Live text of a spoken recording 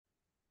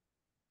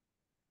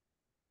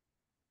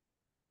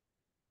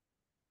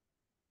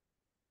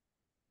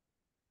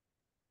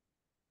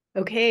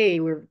Okay,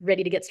 we're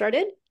ready to get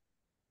started.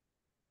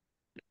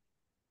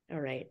 All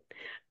right.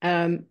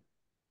 Um,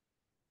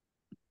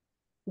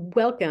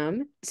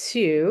 Welcome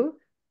to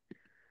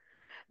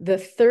the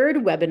third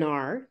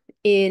webinar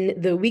in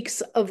the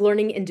Weeks of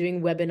Learning and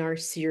Doing webinar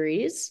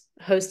series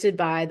hosted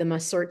by the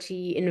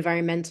Masorti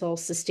Environmental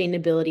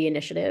Sustainability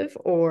Initiative,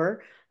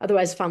 or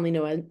otherwise fondly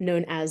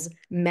known as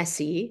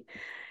MESSI.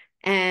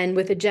 And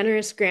with a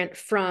generous grant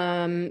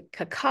from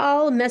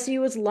Kakal, MESSI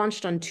was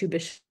launched on Tu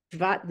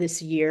B'Shvat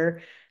this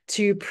year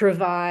to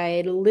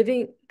promote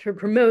living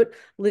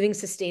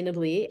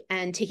sustainably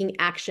and taking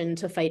action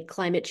to fight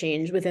climate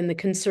change within the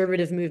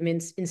conservative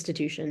movement's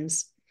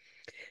institutions.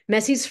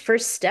 MESSI's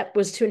first step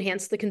was to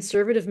enhance the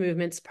conservative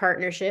movement's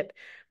partnership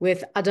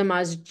with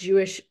Adama's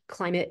Jewish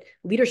Climate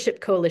Leadership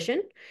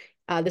Coalition.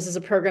 This is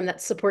a program that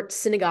supports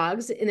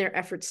synagogues in their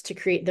efforts to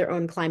create their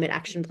own climate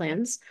action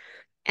plans.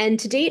 And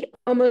to date,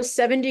 almost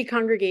 70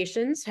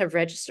 congregations have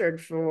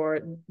registered for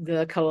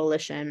the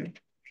coalition.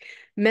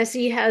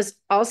 MESSI has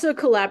also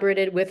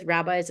collaborated with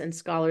rabbis and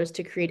scholars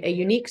to create a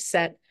unique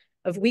set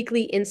of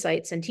weekly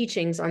insights and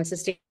teachings on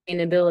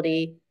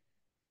sustainability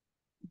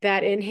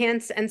that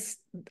enhance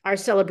our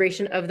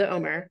celebration of the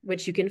Omer,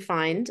 which you can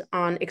find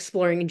on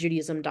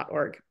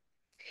exploringjudaism.org.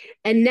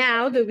 And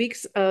now the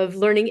Weeks of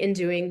Learning and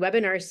Doing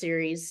webinar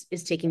series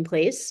is taking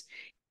place,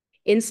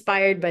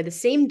 inspired by the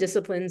same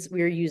disciplines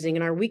we are using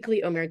in our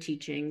weekly Omer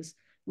teachings: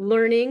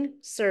 learning,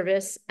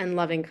 service, and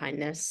loving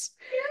kindness.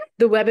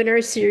 The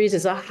webinar series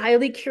is a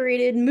highly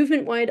curated,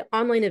 movement-wide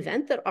online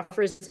event that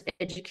offers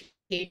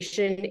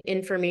education,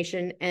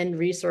 information, and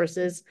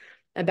resources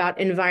about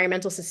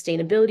environmental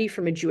sustainability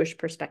from a Jewish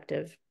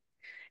perspective.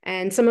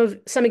 And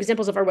some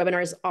examples of our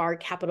webinars are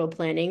capital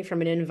planning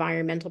from an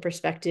environmental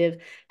perspective,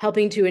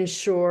 helping to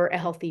ensure a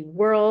healthy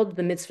world,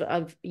 the mitzvah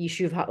of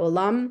Yishuv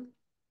HaOlam,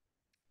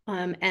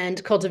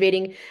 and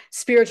cultivating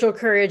spiritual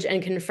courage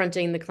and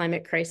confronting the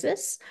climate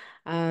crisis.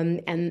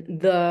 And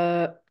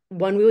the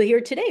one we will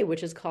hear today,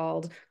 which is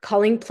called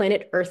Calling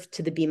Planet Earth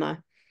to the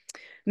Bimah.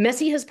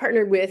 MESSI has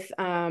partnered with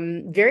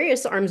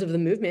various arms of the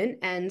movement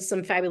and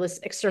some fabulous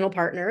external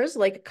partners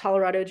like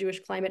Colorado Jewish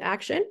Climate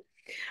Action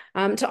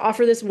to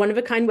offer this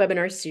one-of-a-kind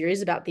webinar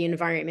series about the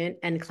environment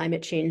and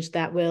climate change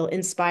that will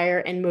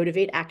inspire and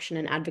motivate action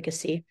and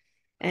advocacy.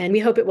 And we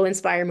hope it will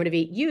inspire and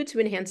motivate you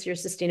to enhance your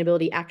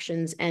sustainability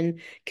actions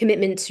and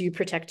commitment to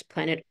protect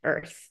planet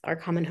Earth, our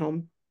common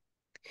home.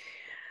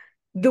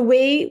 The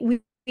way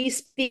we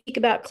speak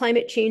about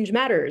climate change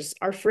matters.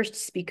 Our first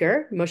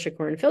speaker, Moshe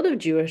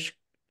Kornfeld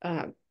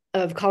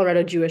of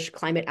Colorado Jewish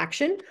Climate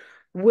Action,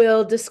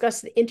 will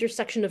discuss the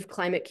intersection of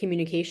climate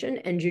communication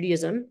and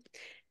Judaism.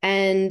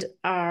 And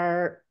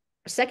our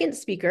second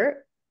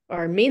speaker,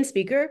 our main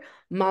speaker,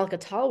 Malika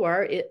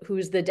Talwar,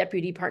 who's the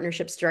Deputy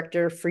Partnerships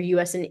Director for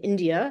US and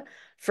India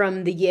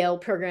from the Yale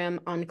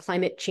Program on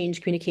Climate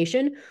Change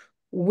Communication,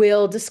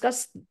 will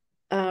discuss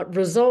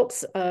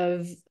results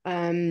of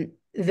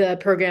the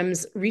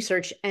program's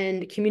research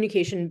and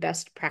communication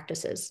best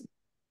practices.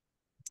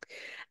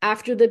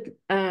 After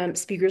the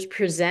speakers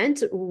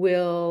present,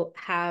 we'll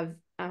have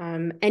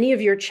any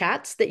of your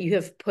chats that you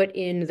have put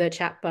in the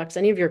chat box,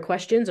 any of your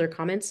questions or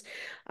comments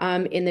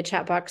in the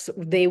chat box,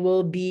 they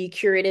will be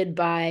curated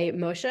by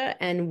Moshe,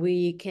 and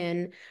we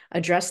can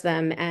address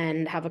them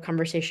and have a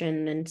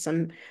conversation and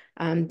some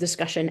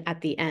discussion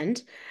at the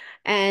end.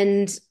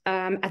 And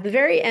at the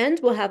very end,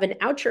 we'll have an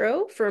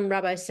outro from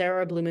Rabbi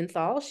Sarah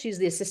Blumenthal. She's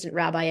the assistant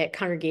rabbi at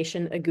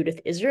Congregation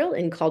Agudath Israel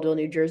in Caldwell,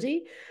 New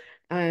Jersey.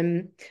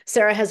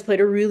 Sarah has played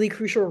a really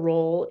crucial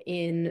role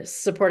in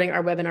supporting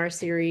our webinar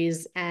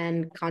series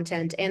and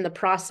content and the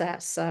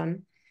process,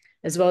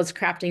 as well as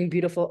crafting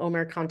beautiful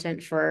Omer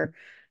content for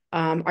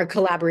our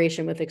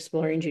collaboration with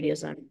Exploring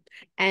Judaism.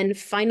 And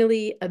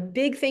finally, a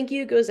big thank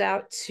you goes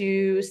out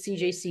to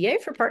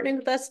CJCA for partnering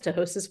with us to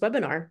host this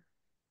webinar.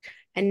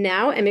 And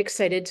now I'm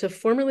excited to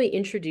formally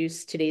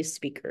introduce today's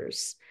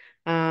speakers.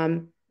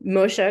 Moshe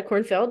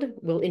Kornfeld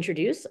will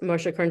introduce.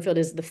 Moshe Kornfeld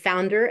is the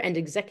founder and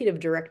executive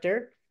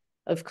director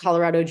of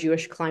Colorado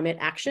Jewish Climate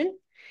Action.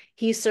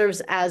 He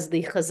serves as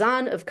the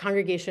Chazan of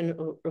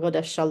Congregation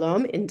Rodef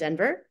Shalom in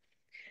Denver.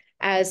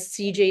 As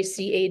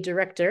CJCA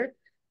director,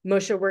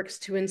 Moshe works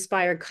to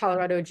inspire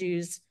Colorado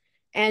Jews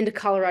and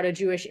Colorado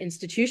Jewish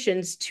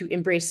institutions to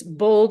embrace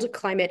bold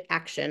climate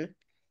action.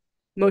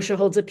 Moshe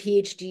holds a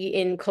PhD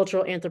in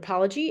cultural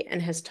anthropology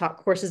and has taught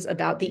courses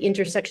about the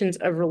intersections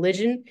of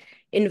religion,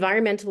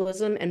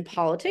 environmentalism, and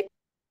politics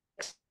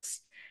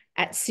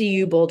at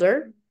CU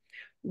Boulder,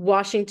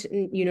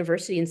 Washington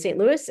University in St.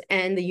 Louis,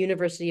 and the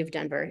University of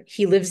Denver.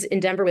 He lives in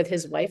Denver with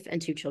his wife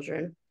and 2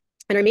 children.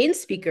 And our main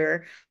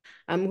speaker,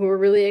 who we're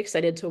really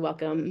excited to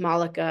welcome,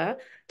 Malika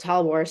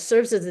Talwar,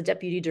 serves as the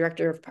Deputy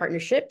Director of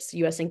Partnerships,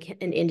 US and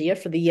India,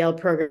 for the Yale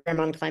Program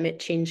on Climate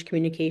Change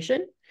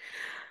Communication.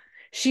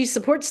 She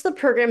supports the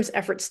program's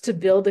efforts to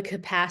build the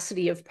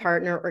capacity of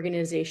partner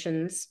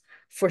organizations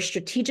for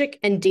strategic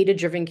and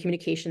data-driven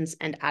communications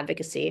and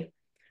advocacy.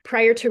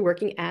 Prior to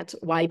working at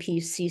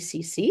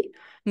YPCCC,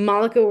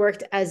 Malika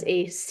worked as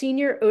a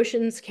senior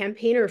oceans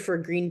campaigner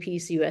for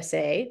Greenpeace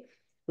USA,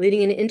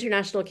 leading an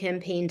international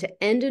campaign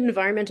to end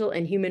environmental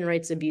and human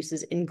rights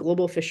abuses in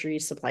global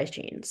fisheries supply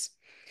chains.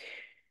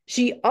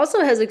 She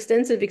also has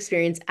extensive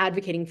experience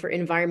advocating for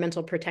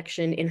environmental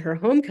protection in her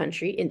home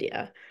country,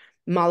 India.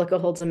 Malika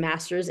holds a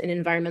master's in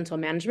environmental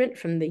management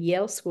from the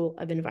Yale School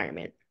of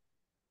Environment.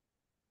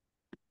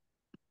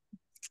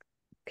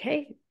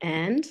 Okay,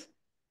 and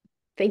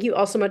thank you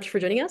all so much for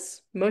joining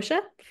us. Moshe,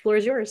 the floor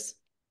is yours.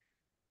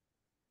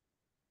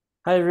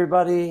 Hi,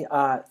 everybody.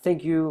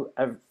 Thank you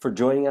for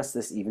joining us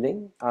this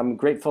evening. I'm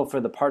grateful for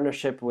the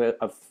partnership with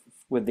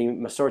the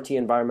Masorti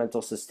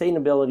Environmental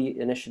Sustainability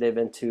Initiative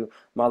and to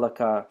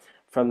Malika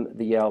from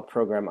the Yale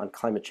Program on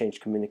Climate Change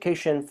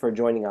Communication for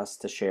joining us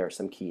to share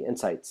some key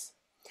insights.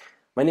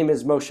 My name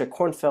is Moshe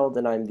Kornfeld,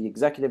 and I'm the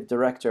Executive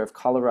Director of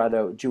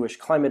Colorado Jewish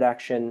Climate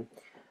Action.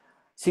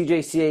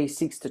 CJCA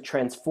seeks to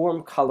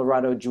transform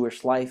Colorado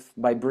Jewish life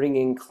by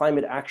bringing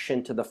climate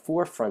action to the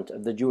forefront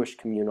of the Jewish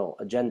communal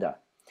agenda.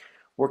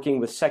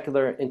 Working with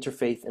secular,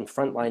 interfaith, and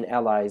frontline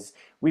allies,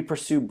 we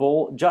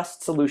pursue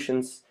just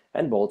solutions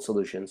and bold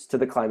solutions to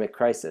the climate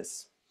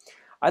crisis.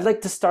 I'd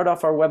like to start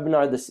off our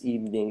webinar this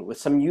evening with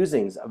some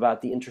musings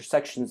about the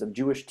intersections of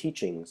Jewish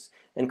teachings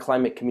and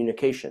climate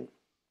communication.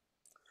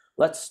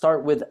 Let's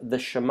start with the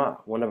Shema,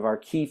 one of our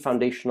key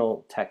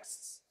foundational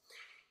texts.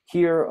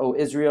 Hear, O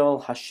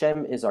Israel,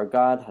 Hashem is our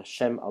God,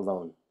 Hashem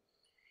alone.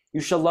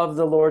 You shall love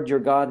the Lord your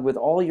God with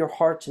all your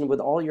heart and with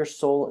all your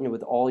soul and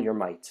with all your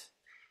might.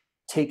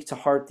 Take to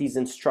heart these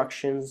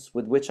instructions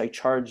with which I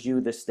charge you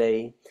this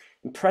day.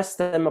 Impress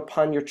them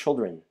upon your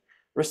children.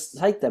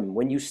 Recite them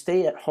when you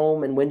stay at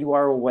home and when you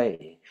are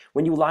away,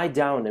 when you lie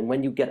down and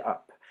when you get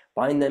up.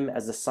 Bind them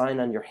as a sign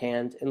on your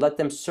hand and let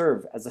them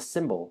serve as a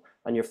symbol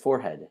on your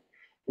forehead.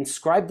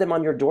 Inscribe them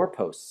on your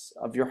doorposts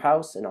of your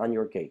house and on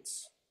your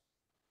gates.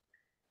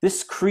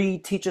 This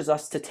creed teaches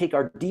us to take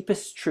our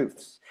deepest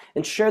truths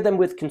and share them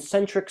with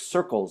concentric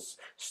circles,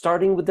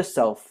 starting with the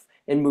self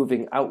and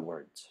moving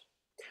outwards.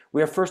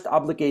 We are first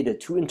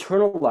obligated to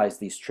internalize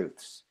these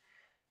truths,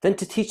 then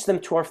to teach them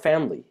to our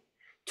family,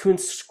 to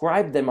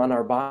inscribe them on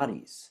our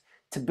bodies,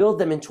 to build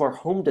them into our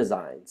home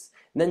designs,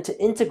 and then to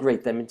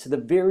integrate them into the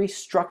very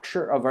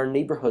structure of our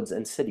neighborhoods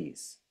and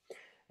cities.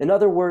 In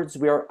other words,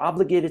 we are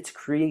obligated to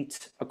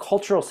create a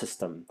cultural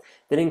system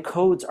that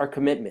encodes our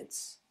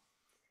commitments.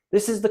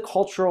 This is the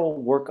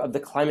cultural work of the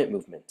climate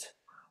movement,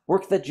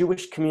 work that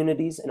Jewish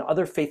communities and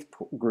other faith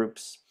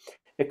groups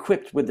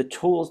equipped with the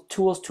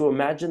tools to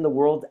imagine the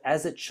world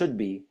as it should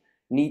be,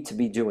 need to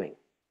be doing.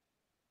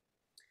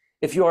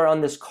 If you are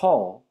on this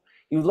call,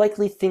 you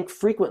likely think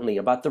frequently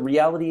about the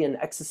reality and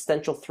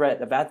existential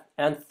threat of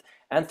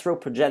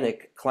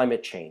anthropogenic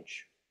climate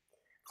change.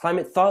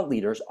 Climate thought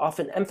leaders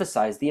often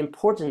emphasize the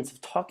importance of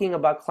talking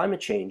about climate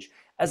change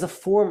as a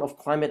form of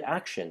climate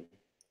action.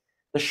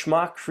 The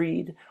Shema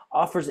Creed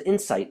offers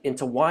insight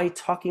into why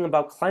talking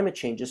about climate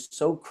change is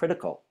so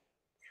critical.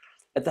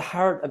 At the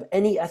heart of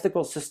any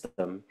ethical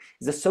system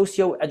is a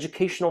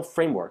socio-educational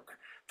framework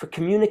for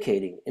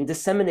communicating and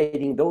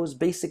disseminating those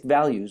basic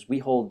values we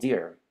hold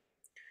dear.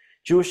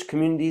 Jewish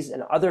communities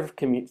and other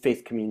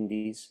faith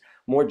communities,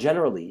 more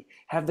generally,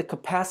 have the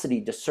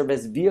capacity to serve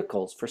as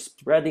vehicles for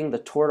spreading the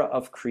Torah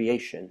of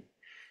creation,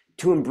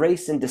 to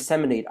embrace and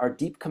disseminate our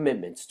deep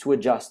commitments to a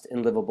just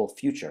and livable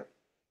future.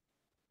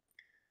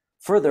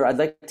 Further, I'd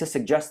like to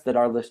suggest that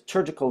our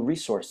liturgical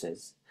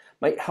resources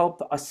might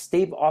help us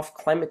stave off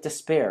climate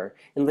despair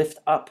and lift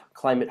up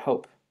climate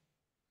hope.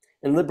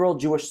 In liberal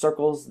Jewish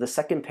circles, the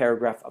second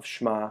paragraph of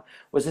Shema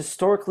was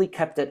historically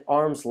kept at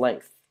arm's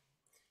length.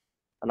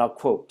 And I'll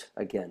quote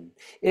again,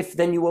 "If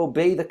then you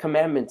obey the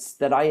commandments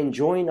that I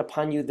enjoin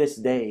upon you this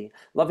day,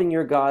 loving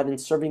your God and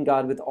serving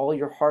God with all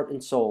your heart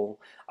and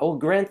soul, I will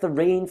grant the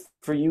rain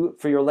for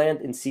your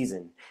land in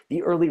season,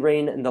 the early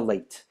rain and the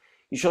late.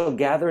 You shall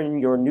gather in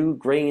your new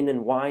grain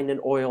and wine and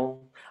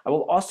oil. I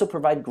will also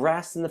provide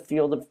grass in the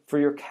field for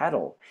your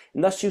cattle,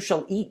 and thus you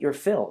shall eat your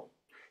fill.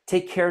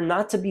 Take care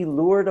not to be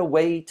lured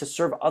away to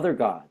serve other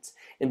gods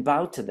and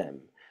bow to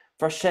them.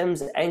 For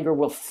Hashem's anger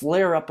will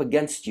flare up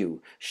against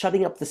you,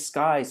 shutting up the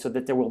sky so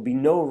that there will be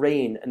no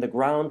rain and the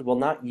ground will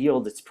not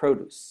yield its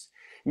produce.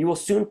 And you will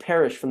soon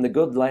perish from the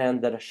good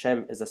land that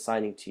Hashem is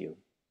assigning to you."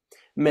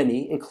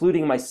 Many,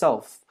 including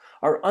myself,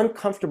 are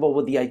uncomfortable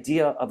with the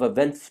idea of a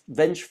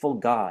vengeful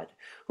God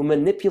who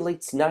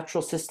manipulates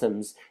natural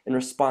systems in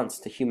response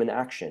to human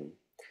action.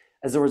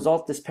 As a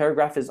result, this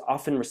paragraph is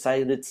often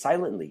recited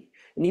silently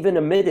and even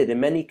omitted in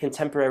many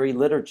contemporary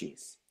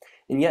liturgies.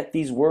 And yet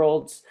these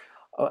words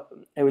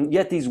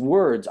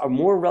are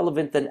more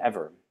relevant than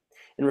ever.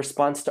 In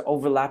response to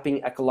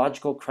overlapping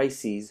ecological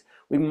crises,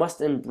 we must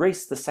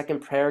embrace the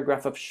second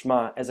paragraph of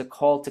Shema as a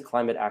call to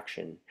climate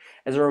action,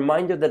 as a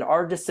reminder that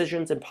our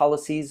decisions and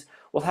policies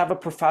will have a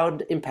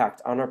profound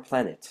impact on our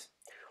planet.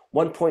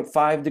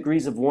 1.5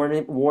 degrees of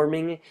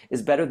warming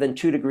is better than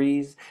 2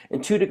 degrees,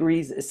 and 2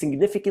 degrees is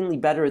significantly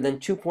better than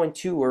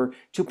 2.2 or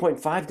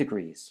 2.5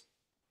 degrees.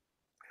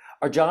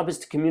 Our job is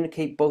to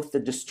communicate both the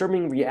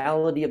disturbing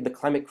reality of the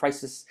climate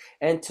crisis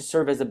and to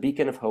serve as a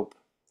beacon of hope.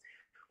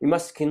 We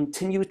must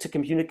continue to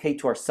communicate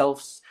to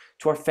ourselves,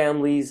 to our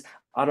families,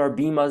 on our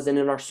Bimahs and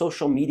in our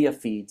social media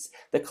feeds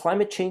that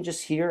climate change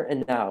is here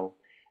and now,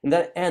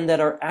 and that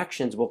our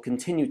actions will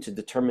continue to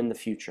determine the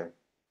future.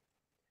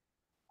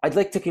 I'd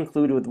like to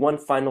conclude with one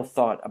final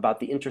thought about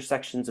the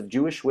intersections of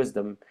Jewish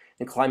wisdom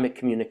and climate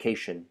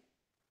communication.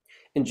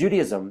 In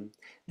Judaism,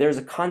 there is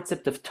a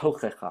concept of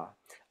tochecha,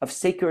 of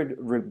sacred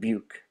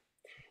rebuke.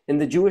 In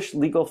the Jewish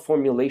legal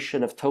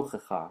formulation of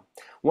tochecha,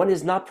 one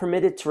is not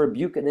permitted to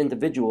rebuke an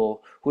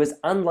individual who is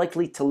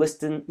unlikely to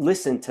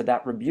listen to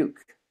that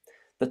rebuke.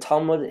 The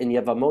Talmud in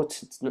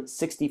Yevamot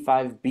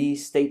 65b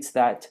states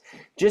that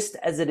just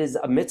as it is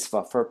a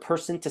mitzvah for a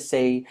person to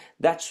say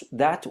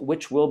that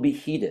which will be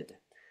heeded,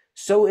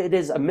 so it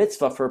is a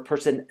mitzvah for a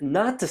person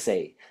not to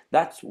say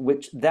that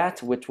which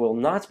will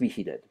not be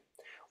heeded.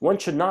 One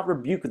should not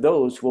rebuke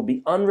those who will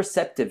be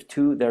unreceptive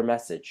to their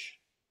message.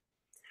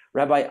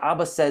 Rabbi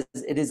Abba says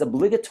it is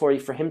obligatory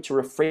for him to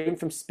refrain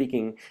from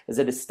speaking, as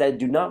it is said,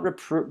 do not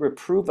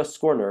reprove a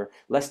scorner,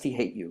 lest he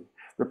hate you.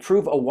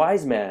 Reprove a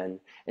wise man,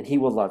 and he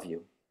will love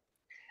you.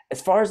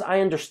 As far as I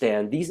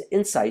understand, these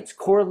insights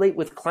correlate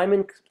with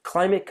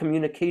climate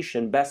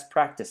communication best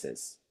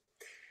practices.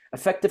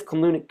 Effective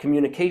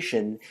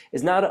communication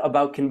is not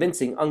about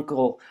convincing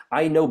Uncle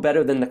I know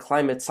better than the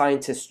climate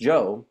scientist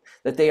Joe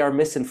that they are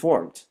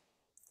misinformed.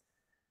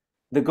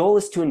 The goal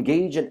is to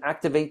engage and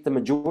activate the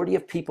majority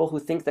of people who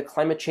think that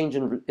climate change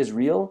is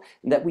real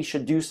and that we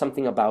should do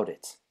something about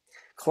it.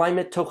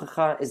 Climate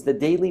tochecha is the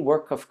daily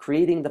work of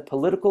creating the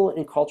political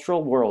and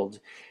cultural world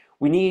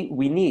we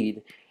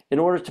need in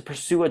order to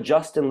pursue a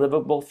just and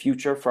livable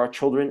future for our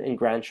children and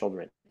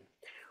grandchildren.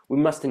 We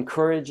must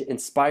encourage,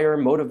 inspire,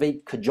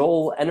 motivate,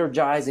 cajole,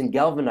 energize, and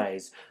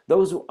galvanize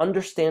those who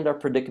understand our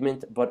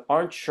predicament but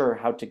aren't sure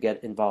how to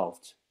get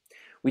involved.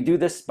 We do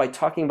this by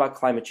talking about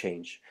climate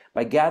change,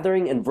 by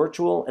gathering in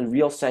virtual and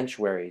real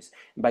sanctuaries,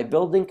 and by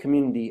building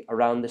community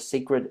around the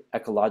sacred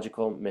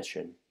ecological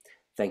mission.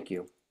 Thank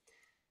you.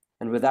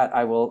 And with that,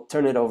 I will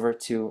turn it over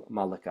to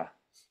Malika.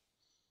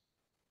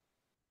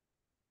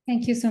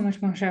 Thank you so much,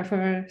 Moshe,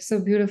 for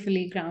so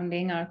beautifully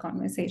grounding our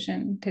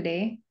conversation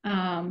today.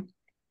 Good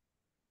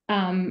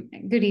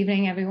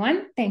evening,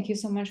 everyone. Thank you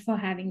so much for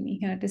having me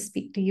here to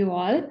speak to you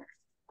all.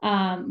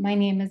 My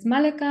name is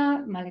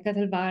Malika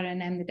Talbar,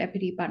 and I'm the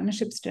Deputy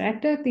Partnerships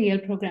Director at the Yale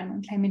Program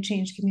on Climate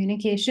Change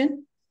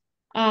Communication.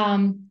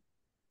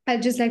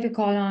 I'd just like to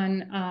call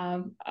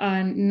on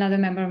another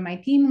member of my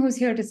team who's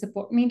here to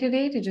support me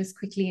today to just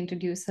quickly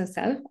introduce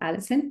herself,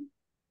 Allison.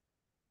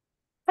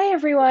 Hi,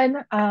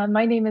 everyone.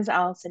 My name is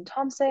Allison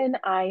Thompson.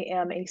 I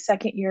am a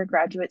second-year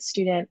graduate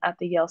student at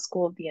the Yale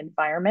School of the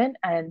Environment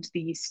and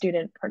the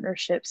Student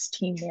Partnerships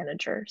Team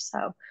Manager.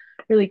 So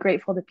really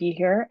grateful to be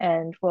here,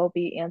 and we'll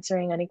be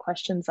answering any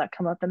questions that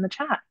come up in the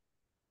chat.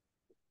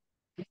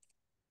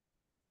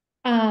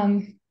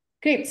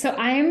 Great. So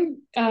I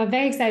am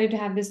very excited to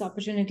have this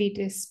opportunity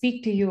to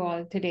speak to you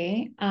all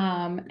today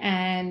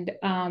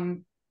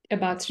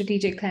about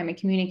strategic climate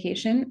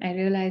communication. I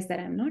realize that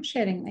I'm not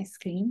sharing my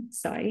screen.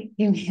 Sorry,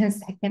 give me a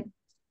second.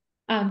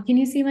 Can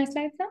you see my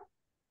slides now?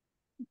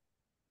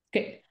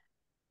 Great.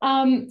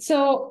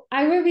 So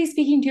I will be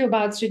speaking to you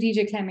about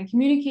strategic climate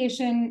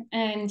communication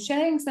and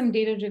sharing some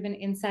data-driven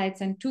insights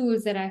and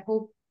tools that I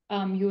hope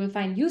you will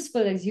find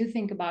useful as you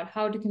think about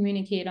how to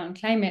communicate on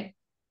climate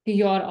to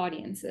your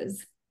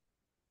audiences.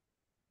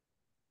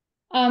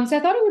 So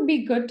I thought it would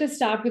be good to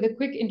start with a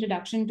quick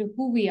introduction to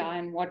who we are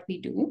and what we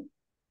do.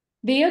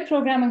 The Yale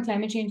Program on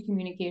Climate Change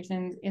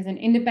Communications is an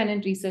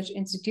independent research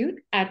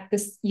institute at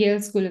the Yale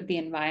School of the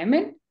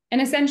Environment.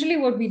 And essentially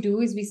what we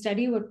do is we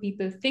study what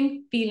people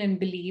think, feel, and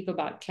believe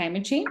about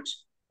climate change.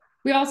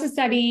 We also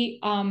study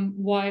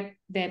what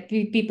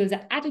people's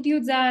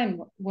attitudes are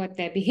and what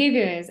their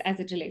behavior is as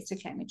it relates to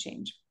climate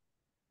change.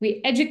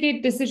 We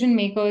educate decision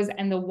makers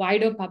and the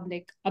wider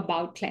public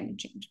about climate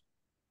change.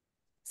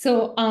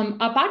 So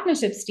our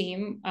partnerships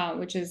team,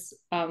 which is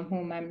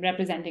whom I'm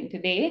representing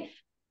today,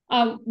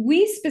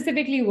 we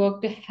specifically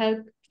work to help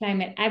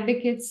climate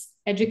advocates,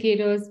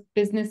 educators,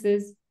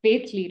 businesses,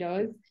 faith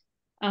leaders,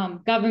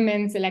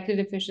 governments, elected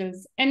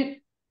officials, and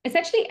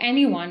essentially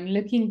anyone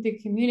looking to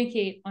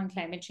communicate on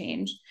climate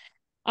change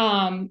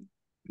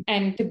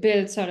and to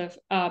build sort of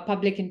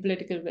public and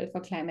political will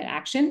for climate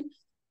action.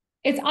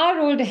 It's our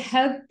role to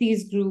help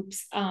these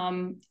groups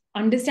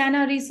understand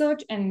our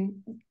research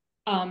and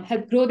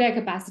help grow their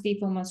capacity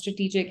for more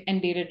strategic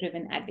and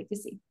data-driven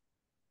advocacy.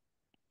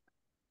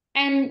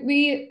 And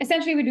we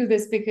do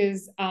this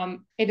because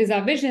it is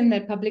our vision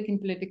that public and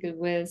political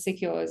will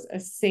secures a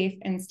safe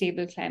and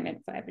stable climate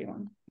for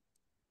everyone.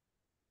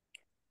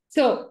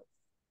 So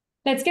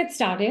let's get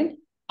started.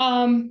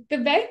 The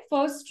very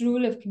first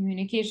rule of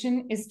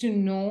communication is to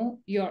know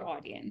your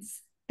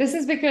audience. This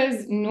is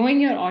because knowing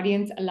your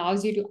audience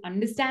allows you to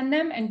understand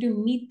them and to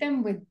meet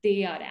them where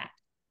they are at.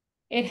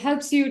 It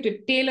helps you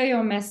to tailor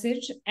your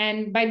message,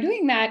 and by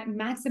doing that,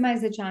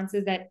 maximize the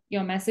chances that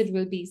your message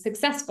will be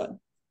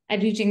successful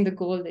at reaching the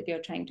goal that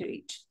you're trying to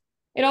reach.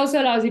 It also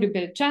allows you to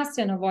build trust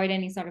and avoid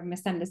any sort of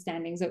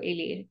misunderstandings or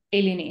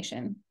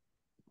alienation.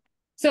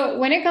 So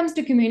when it comes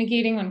to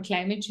communicating on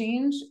climate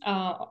change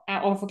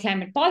or for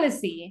climate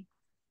policy,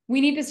 we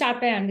need to start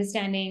by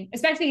understanding,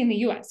 especially in the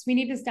US, we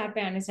need to start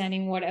by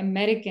understanding what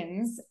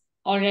Americans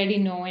already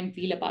know and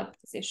feel about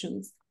these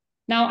issues.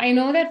 Now, I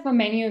know that for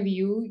many of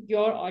you,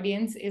 your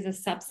audience is a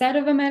subset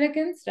of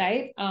Americans,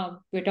 right?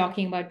 We're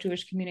talking about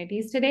Jewish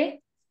communities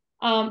today.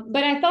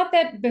 But I thought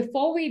that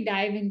before we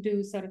dive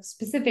into sort of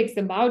specifics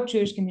about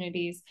Jewish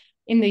communities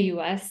in the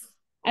US,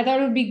 I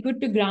thought it would be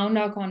good to ground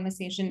our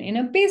conversation in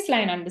a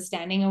baseline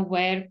understanding of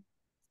where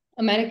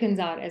Americans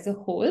are as a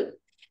whole.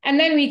 And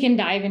then we can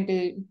dive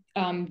into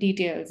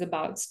details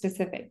about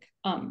specific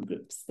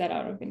groups that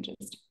are of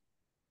interest.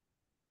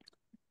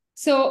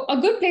 So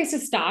a good place to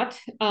start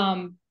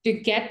to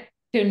get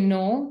to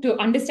know, to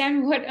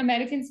understand what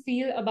Americans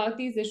feel about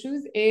these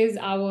issues is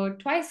our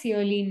twice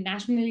yearly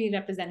nationally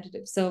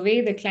representative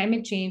survey, the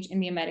Climate Change in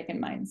the American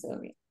Mind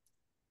survey.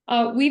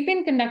 We've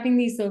been conducting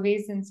these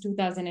surveys since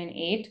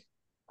 2008.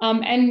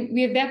 And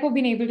we have therefore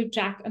been able to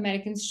track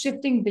Americans'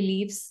 shifting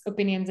beliefs,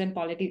 opinions, and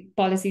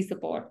policy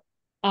support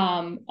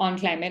on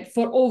climate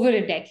for over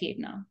a decade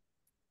now.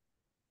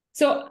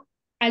 So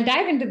I'll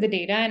dive into the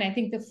data. And I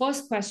think the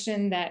first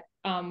question that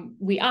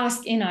we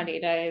ask in our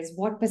data is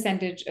what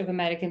percentage of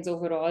Americans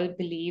overall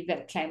believe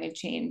that climate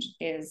change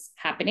is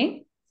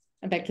happening,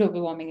 that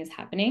global warming is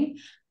happening.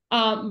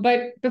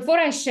 But before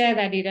I share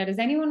that data, does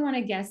anyone want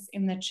to guess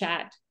in the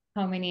chat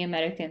how many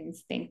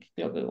Americans think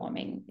global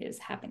warming is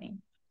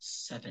happening?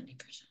 70%.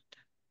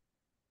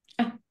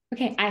 Oh,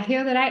 okay, I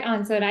hear the right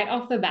answer right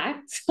off the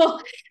bat, so,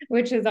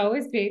 which is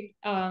always great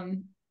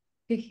to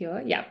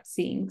hear. Yeah,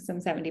 seeing some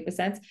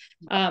 70%.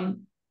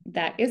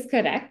 That is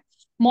correct.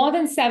 More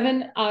than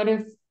 7 out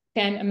of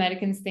 10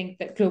 Americans think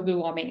that global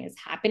warming is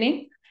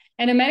happening.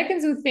 And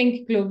Americans who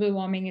think global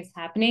warming is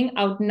happening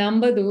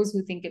outnumber those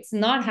who think it's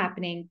not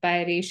happening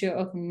by a ratio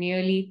of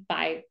nearly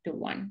 5 to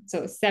 1.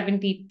 So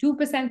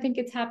 72% think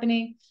it's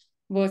happening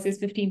versus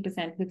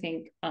 15% who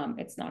think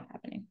it's not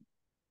happening.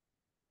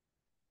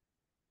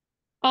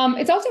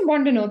 It's also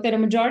important to note that a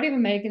majority of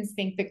Americans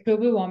think that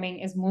global warming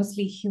is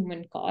mostly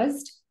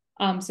human-caused.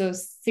 So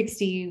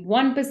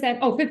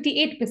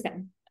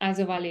 58% as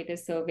of our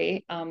latest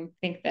survey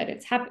think that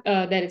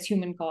it's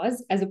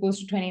human-caused, as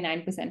opposed to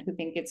 29% who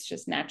think it's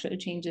just natural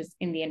changes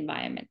in the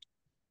environment.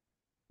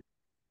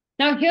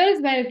 Now, here is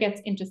where it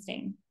gets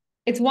interesting.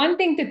 It's one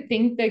thing to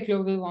think that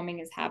global warming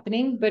is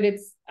happening, but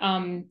it's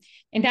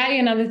entirely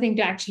another thing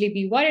to actually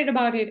be worried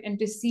about it and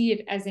to see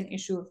it as an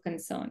issue of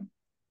concern.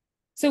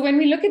 So when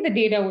we look at the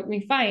data, what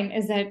we find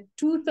is that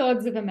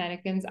 2/3 of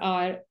Americans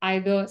are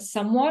either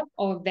somewhat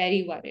or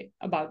very worried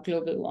about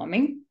global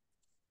warming.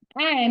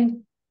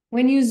 And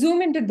when you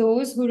zoom into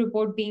those who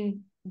report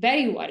being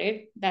very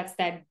worried, that's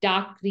that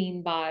dark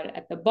green bar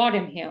at the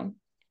bottom here,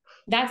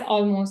 that's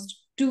almost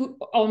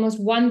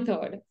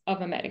 1/3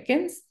 of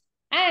Americans.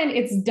 And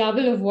it's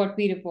double of what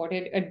we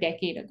reported a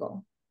decade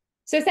ago.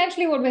 So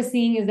essentially what we're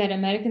seeing is that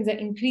Americans are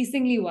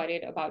increasingly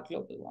worried about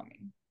global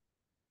warming.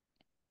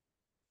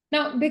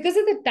 Now, because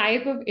of the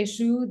type of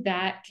issue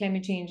that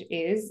climate change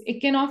is, it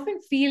can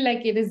often feel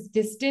like it is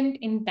distant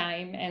in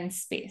time and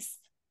space.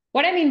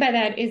 What I mean by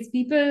that is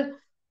people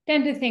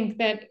tend to think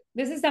that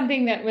this is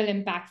something that will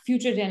impact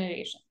future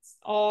generations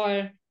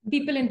or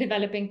people in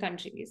developing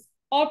countries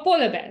or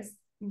polar bears,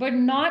 but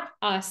not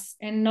us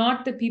and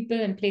not the people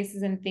and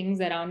places and things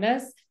around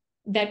us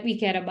that we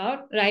care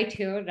about right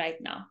here,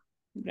 right now,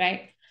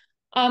 right?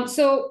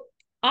 So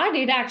our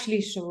data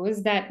actually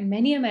shows that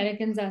many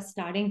Americans are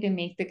starting to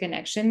make the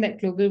connection that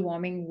global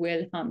warming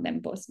will harm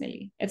them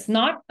personally. It's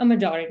not a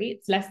majority,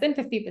 it's less than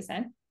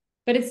 50%,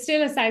 but it's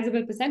still a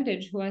sizable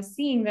percentage who are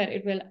seeing that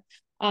it will,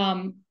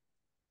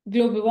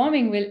 global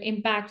warming will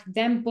impact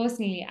them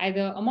personally,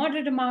 either a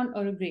moderate amount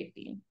or a great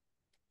deal.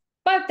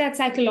 But that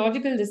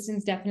psychological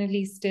distance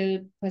definitely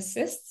still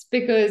persists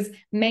because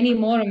many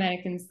more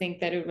Americans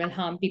think that it will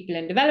harm people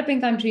in developing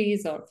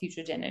countries or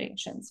future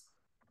generations.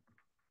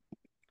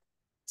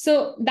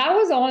 So that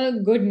was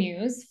all good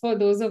news for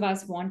those of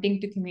us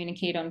wanting to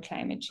communicate on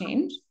climate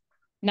change.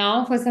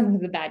 Now for some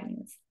of the bad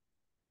news.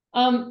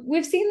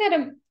 We've seen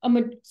that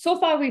so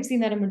far we've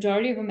seen that a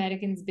majority of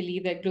Americans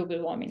believe that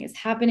global warming is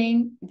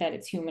happening, that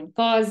it's human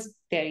caused,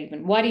 they're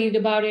even worried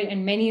about it,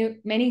 and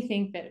many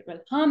think that it will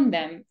harm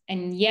them.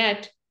 And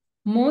yet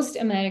most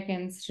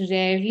Americans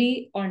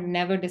rarely or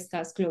never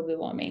discuss global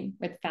warming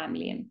with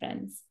family and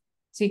friends.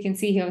 So you can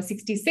see here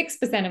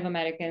 66% of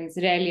Americans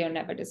rarely or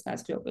never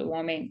discuss global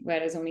warming,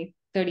 whereas only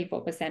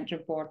 34%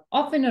 report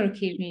often or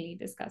occasionally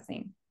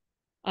discussing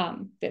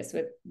this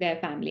with their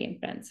family and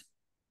friends.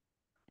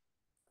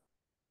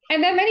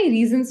 And there are many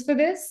reasons for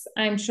this.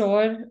 I'm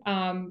sure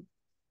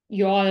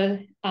you all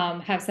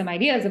have some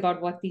ideas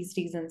about what these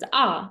reasons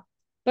are.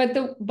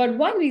 But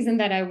one reason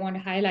that I want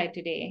to highlight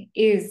today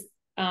is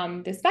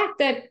this fact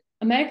that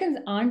Americans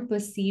aren't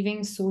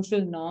perceiving social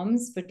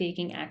norms for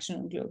taking action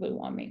on global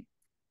warming.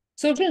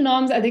 Social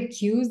norms are the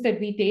cues that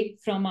we take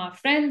from our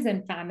friends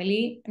and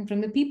family and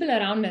from the people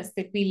around us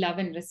that we love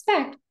and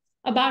respect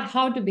about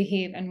how to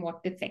behave and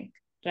what to think.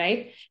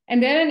 right?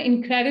 And they're an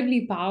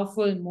incredibly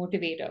powerful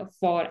motivator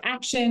for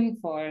action,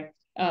 for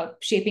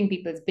shaping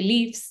people's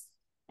beliefs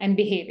and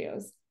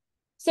behaviors.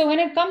 So when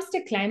it comes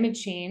to climate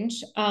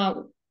change,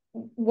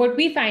 what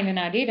we find in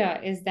our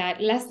data is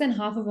that less than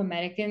half of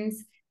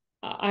Americans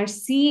are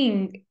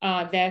seeing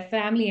their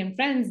family and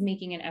friends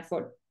making an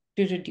effort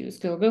to reduce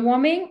global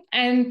warming,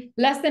 and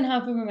less than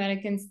half of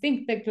Americans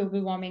think that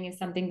global warming is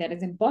something that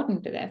is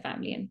important to their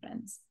family and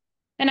friends.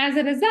 And as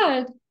a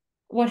result,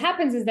 what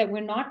happens is that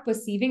we're not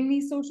perceiving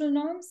these social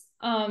norms.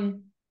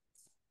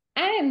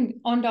 And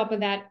on top of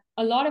that,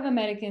 a lot of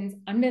Americans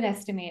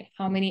underestimate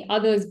how many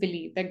others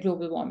believe that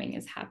global warming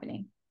is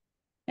happening.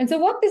 And so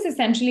what this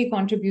essentially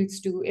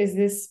contributes to is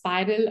this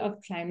spiral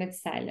of climate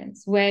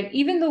silence, where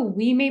even though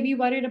we may be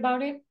worried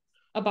about it,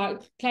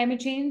 about climate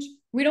change,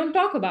 we don't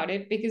talk about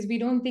it because we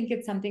don't think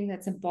it's something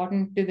that's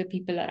important to the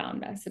people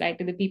around us, right?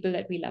 To the people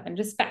that we love and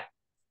respect.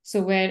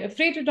 So we're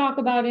afraid to talk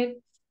about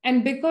it.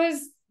 And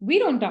because we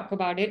don't talk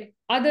about it,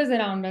 others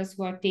around us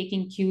who are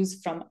taking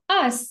cues from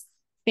us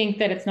think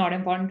that it's not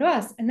important to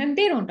us, and then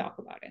they don't talk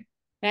about it,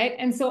 right?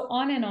 And so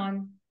on and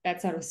on,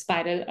 that sort of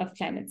spiral of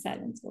climate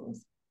silence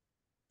goes.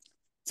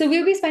 So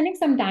we'll be spending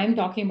some time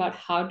talking about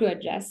how to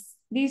address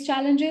these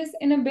challenges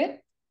in a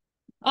bit.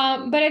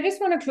 But I just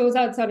want to close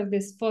out sort of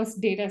this first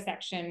data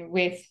section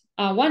with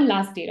one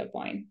last data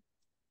point,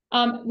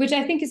 which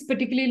I think is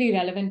particularly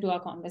relevant to our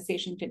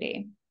conversation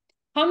today.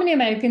 How many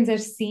Americans are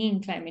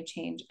seeing climate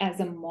change as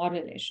a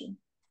moral issue?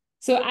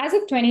 So as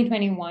of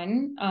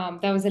 2021,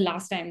 that was the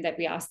last time that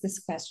we asked this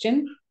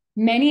question,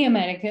 many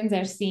Americans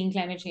are seeing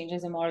climate change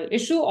as a moral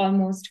issue,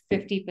 almost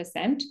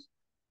 50%.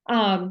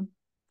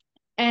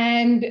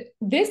 And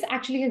this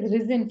actually has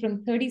risen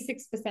from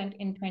 36%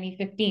 in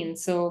 2015.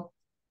 So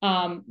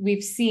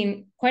we've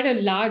seen quite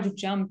a large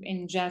jump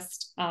in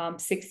just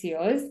 6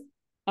 years.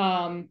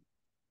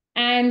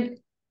 And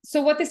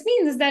so what this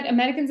means is that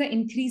Americans are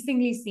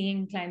increasingly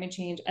seeing climate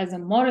change as a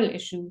moral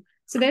issue.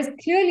 So there's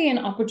clearly an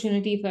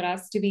opportunity for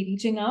us to be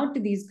reaching out to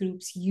these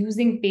groups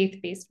using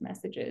faith-based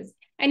messages,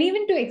 and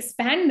even to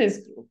expand this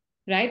group,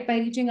 right, by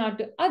reaching out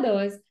to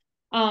others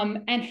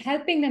and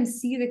helping them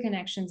see the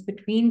connections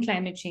between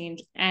climate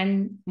change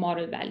and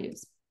moral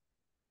values.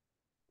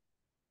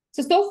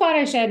 So far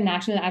I shared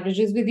national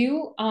averages with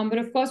you, but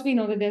of course we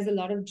know that there's a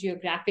lot of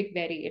geographic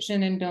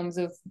variation in terms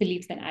of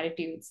beliefs and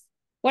attitudes.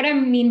 What I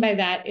mean by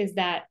that is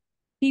that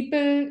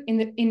people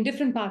in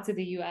different parts of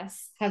the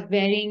US have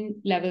varying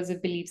levels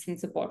of beliefs and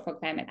support for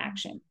climate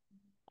action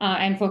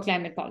and for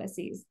climate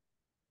policies.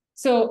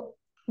 So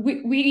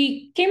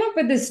we came up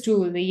with this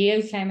tool, the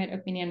Yale Climate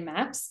Opinion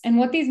Maps. And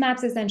what these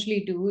maps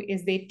essentially do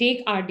is they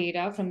take our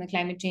data from the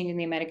Climate Change in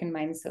the American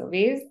Mind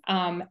surveys,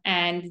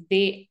 and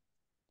they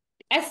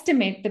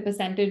estimate the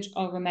percentage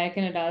of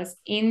American adults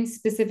in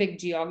specific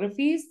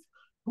geographies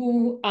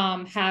who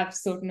have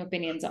certain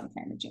opinions on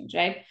climate change,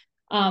 right?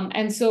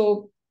 And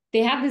so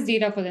they have this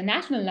data for the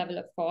national level,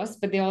 of course,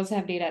 but they also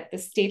have data at the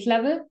state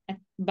level,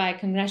 by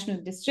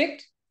congressional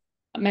district,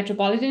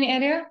 metropolitan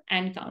area,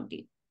 and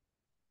county.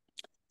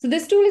 So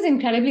this tool is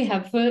incredibly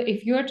helpful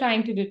if you're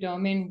trying to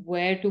determine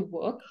where to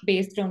work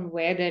based on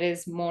where there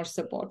is more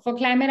support for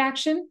climate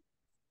action,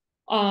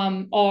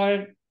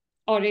 or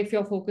if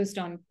you're focused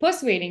on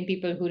persuading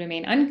people who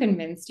remain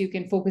unconvinced, you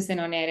can focus in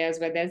on areas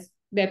where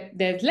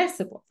there's less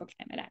support for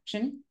climate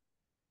action.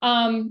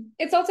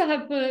 It's also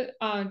helpful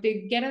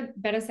to get a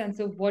better sense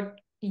of what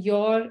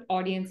your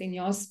audience in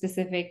your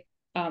specific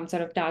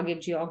sort of target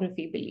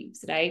geography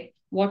believes, right?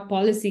 What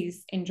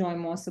policies enjoy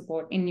more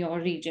support in your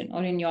region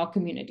or in your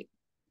community.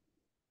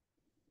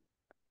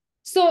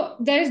 So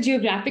there is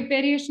geographic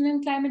variation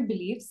in climate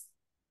beliefs,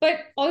 but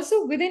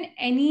also within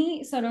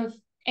any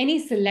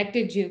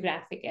selected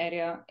geographic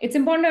area, it's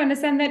important to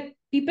understand that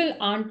people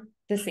aren't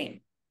the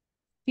same.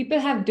 People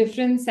have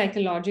different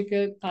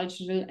psychological,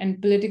 cultural,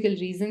 and political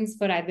reasons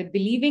for either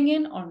believing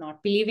in or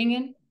not believing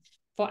in,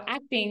 for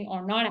acting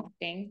or not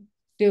acting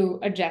to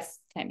address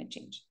climate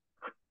change.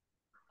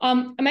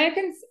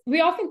 Americans,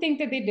 we often think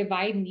that they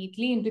divide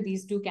neatly into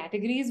these two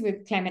categories,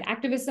 with climate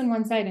activists on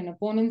one side and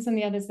opponents on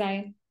the other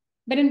side.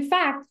 But in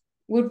fact,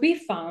 what we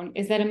found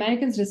is that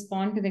Americans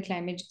respond to the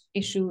climate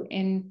issue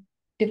in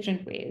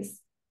different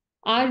ways.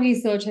 Our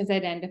research has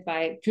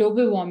identified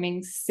global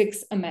warming's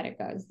 6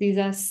 Americas. These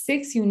are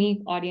 6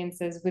 unique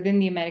audiences within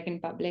the American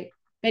public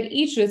that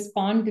each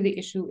respond to the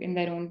issue in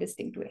their own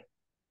distinct way.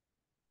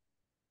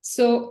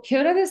 So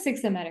here are the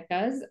 6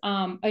 Americas,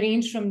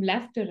 arranged from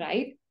left to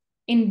right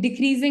in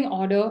decreasing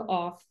order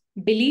of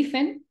belief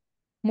in,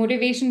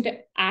 motivation to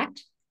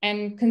act,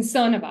 and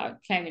concern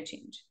about climate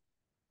change.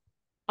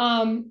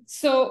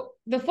 So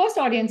the first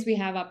audience we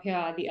have up here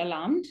are the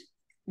alarmed.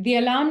 The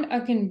alarmed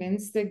are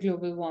convinced that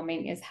global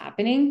warming is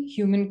happening,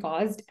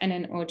 human-caused, and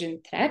an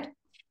urgent threat,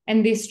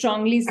 and they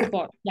strongly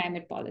support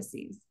climate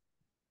policies.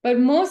 But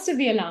most of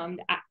the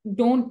alarmed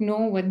don't know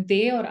what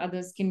they or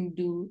others can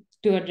do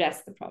to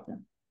address the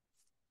problem.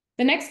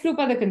 The next group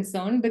are the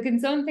concerned. The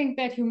concerned think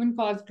that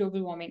human-caused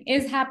global warming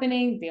is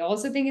happening. They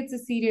also think it's a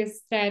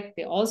serious threat.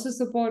 They also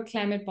support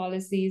climate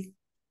policies.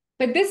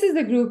 But this is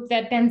the group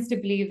that tends to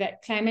believe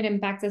that climate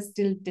impacts are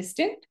still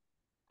distant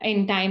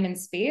in time and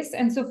space.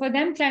 And so for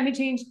them, climate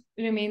change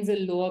remains a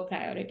lower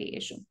priority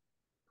issue.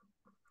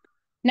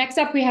 Next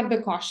up, we have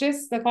the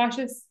cautious. The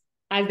cautious,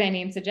 as their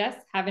name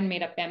suggests, haven't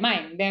made up their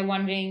mind. They're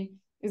wondering,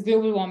 is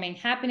global warming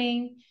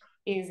happening?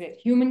 Is it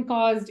human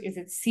caused? Is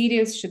it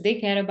serious? Should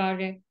they care about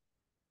it?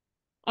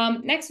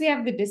 Next, we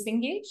have the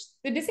disengaged.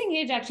 The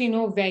disengaged actually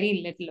know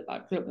very little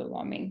about global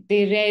warming.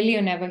 They rarely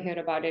or never hear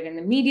about it in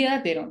the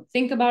media. They don't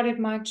think about it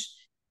much.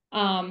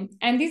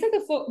 And these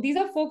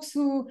are folks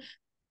who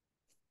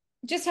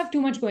just have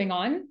too much going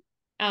on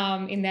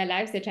in their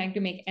lives. They're trying to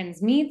make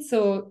ends meet.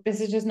 So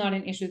this is just not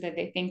an issue that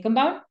they think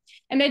about.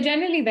 And they're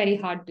generally very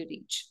hard to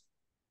reach.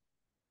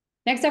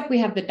 Next up, we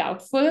have the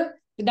doubtful.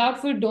 The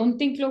doubtful don't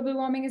think global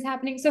warming is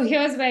happening. So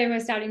here's where we're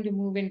starting to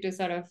move into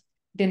sort of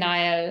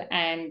denial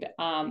and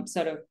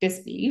sort of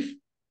disbelief.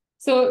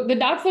 So the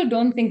doubtful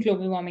don't think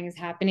global warming is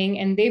happening,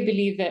 and they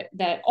believe that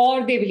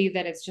they believe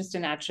that it's just a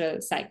natural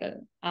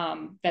cycle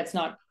that's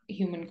not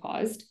human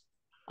caused.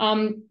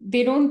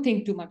 They don't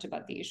think too much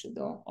about the issue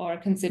though, or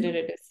consider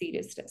it a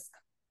serious risk.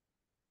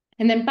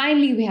 And then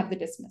finally, we have the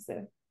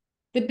dismissive.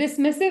 The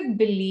dismissive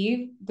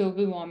believe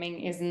global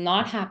warming is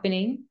not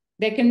happening.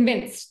 They're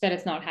convinced that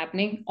it's not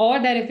happening, or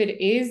that if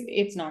it is,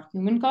 it's not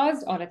human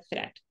caused or a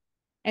threat.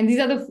 And these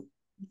are the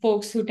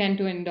folks who tend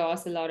to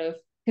endorse a lot of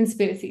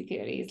conspiracy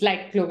theories,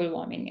 like global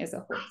warming is a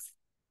hoax.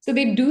 So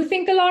they do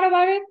think a lot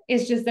about it.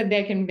 It's just that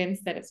they're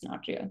convinced that it's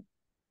not real.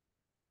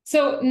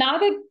 So now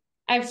that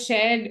I've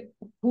shared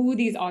who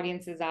these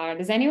audiences are,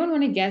 does anyone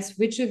want to guess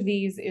which of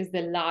these is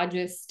the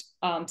largest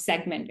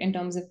segment in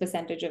terms of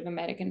percentage of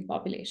American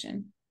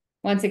population?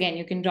 Once again,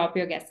 you can drop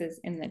your guesses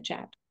in the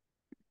chat.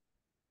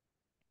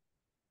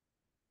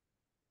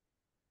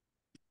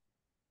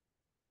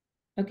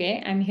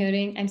 Okay,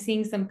 I'm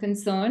seeing some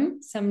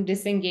concern, some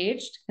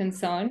disengaged,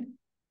 concerned,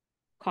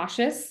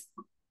 cautious.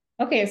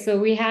 Okay, so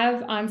we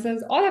have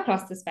answers all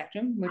across the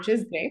spectrum, which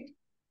is great.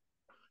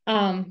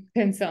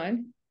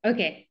 Concerned.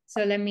 Okay,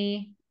 so let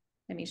me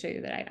show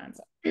you the right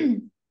answer.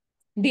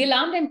 The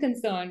alarmed and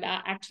concerned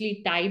are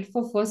actually tied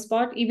for first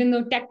spot, even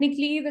though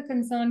technically the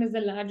concerned is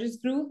the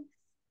largest group.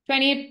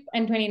 28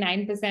 and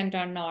 29%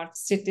 are not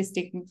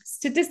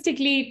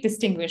statistically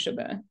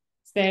distinguishable.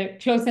 So they're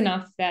close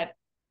enough that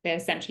they're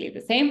essentially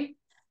the same.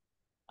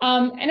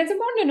 And it's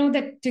important to know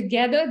that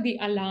together, the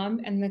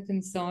alarmed and the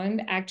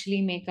concerned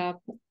actually make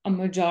up a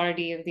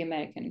majority of the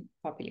American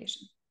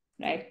population,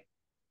 right?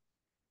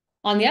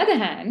 On the other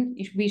hand,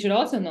 we should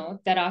also note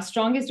that our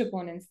strongest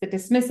opponents, the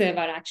dismissive,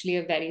 are actually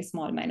a very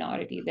small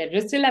minority. They're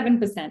just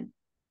 11%.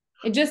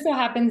 It just so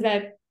happens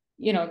that,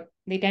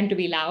 they tend to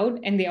be loud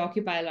and they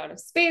occupy a lot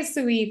of space.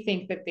 So we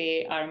think that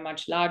they are a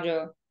much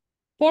larger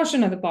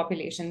portion of the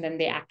population than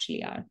they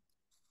actually are.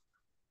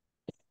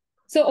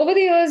 So over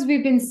the years,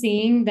 we've been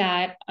seeing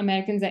that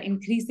Americans are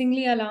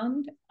increasingly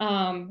alarmed.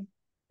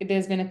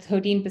 There's been a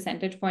 13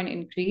 percentage point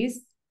increase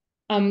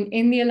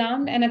in the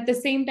alarmed. And at the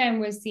same time,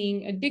 we're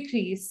seeing a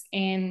decrease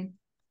in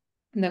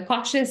the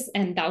cautious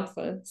and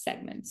doubtful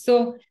segments.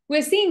 So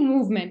we're seeing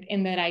movement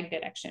in the right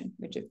direction,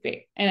 which is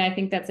great. And I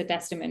think that's a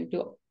testament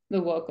to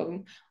the work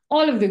of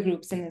all of the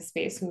groups in this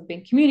space who have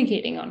been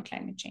communicating on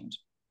climate change.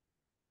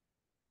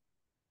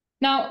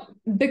 Now,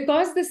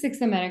 because the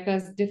six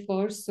Americas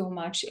differ so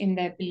much in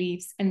their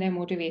beliefs and their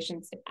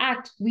motivations to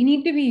act, we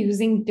need to be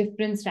using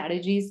different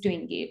strategies to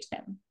engage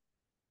them.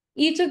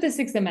 Each of the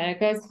six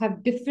Americas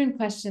have different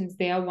questions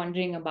they are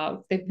wondering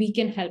about that we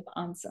can help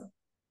answer.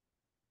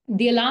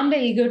 The alarmed are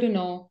eager to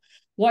know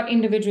what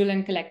individual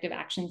and collective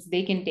actions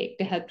they can take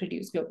to help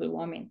reduce global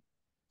warming.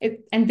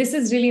 And this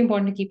is really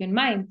important to keep in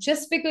mind.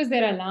 Just because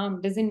they're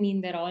alarmed doesn't mean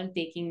they're all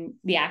taking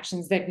the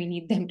actions that we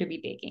need them to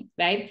be taking,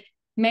 right?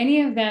 Many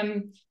of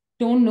them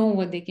don't know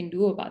what they can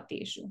do about the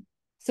issue.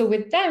 So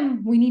with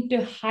them, we need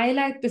to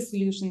highlight the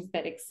solutions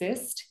that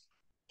exist,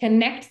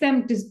 connect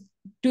them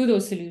to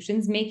those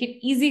solutions, make it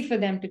easy for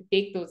them to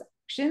take those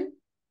actions.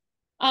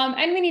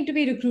 And we need to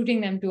be recruiting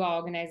them to our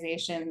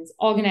organizations,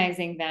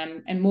 organizing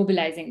them and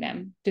mobilizing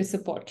them to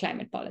support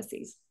climate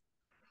policies.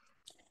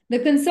 The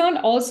concerned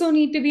also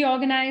need to be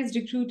organized,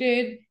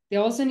 recruited. They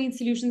also need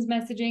solutions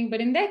messaging.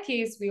 But in their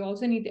case, we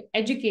also need to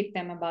educate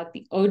them about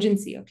the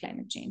urgency of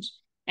climate change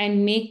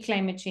and make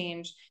climate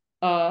change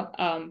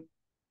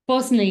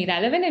personally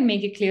relevant and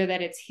make it clear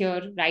that it's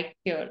here, right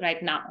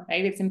now,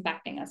 right? It's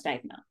impacting us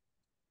right now.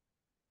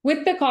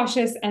 With the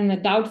cautious and the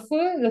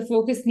doubtful, the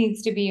focus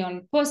needs to be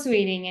on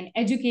persuading and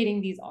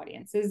educating these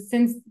audiences,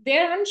 since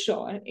they're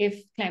unsure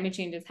if climate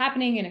change is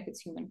happening and if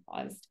it's human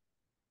caused,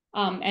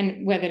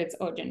 and whether it's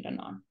urgent or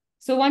not.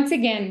 So once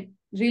again,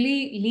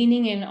 really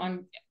leaning in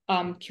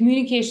on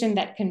communication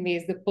that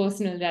conveys the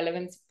personal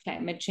relevance of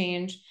climate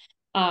change,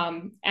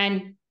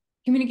 and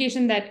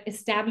communication that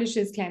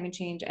establishes climate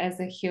change as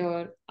a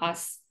here,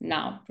 us,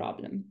 now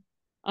problem,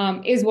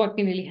 is what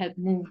can really help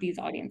move these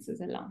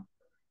audiences along.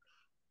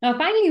 Now,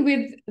 finally,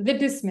 with the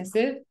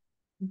dismissive,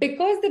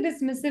 because the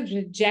dismissive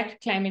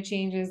reject climate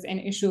change as an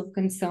issue of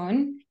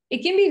concern, it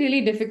can be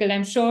really difficult.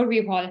 I'm sure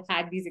we've all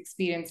had these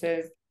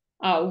experiences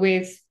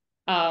with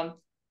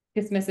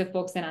dismissive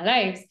folks in our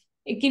lives,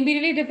 it can be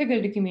really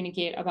difficult to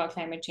communicate about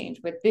climate change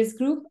with this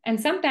group. And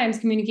sometimes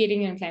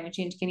communicating on climate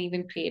change can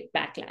even create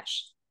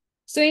backlash.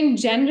 So in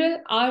general,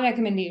 our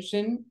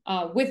recommendation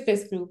with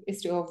this group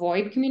is to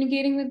avoid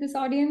communicating with this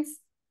audience.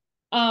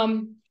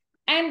 And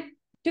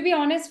to be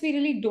honest, we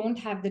really don't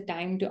have the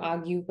time to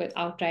argue with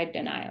outright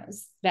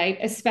deniers, right?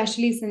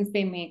 Especially since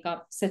they make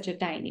up such a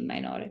tiny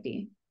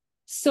minority.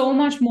 So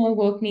much more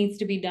work needs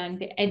to be done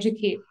to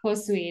educate,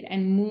 persuade,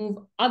 and move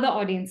other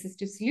audiences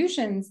to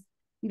solutions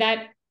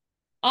that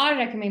our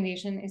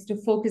recommendation is to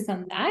focus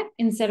on that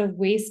instead of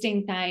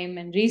wasting time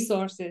and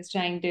resources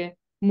trying to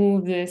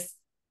move this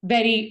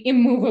very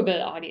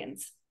immovable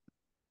audience.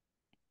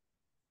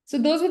 So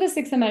those were the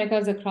 6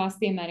 Americas across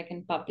the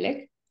American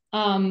public.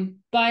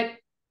 But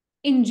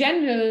in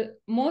general,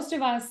 most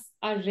of us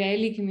are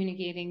rarely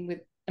communicating with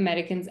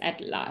Americans at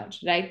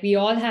large, right? We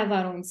all have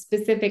our own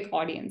specific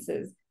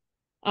audiences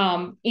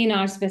in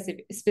our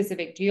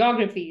specific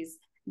geographies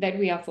that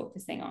we are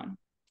focusing on.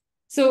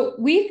 So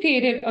we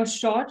created a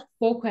short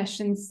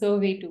 4-question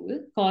survey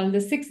tool called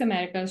the 6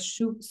 Americas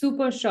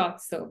Super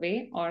Short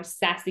Survey, or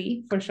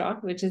SASSY for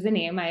short, which is a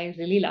name I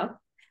really love.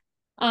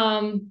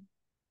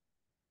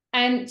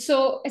 And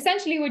so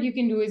essentially what you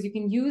can do is you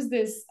can use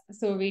this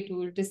survey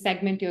tool to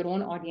segment your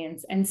own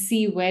audience and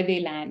see where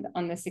they land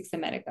on the 6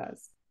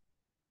 Americas.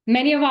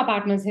 Many of our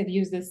partners have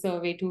used this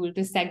survey tool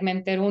to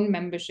segment their own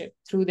membership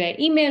through their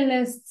email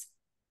lists.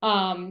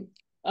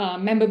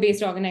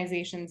 Member-based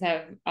organizations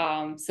have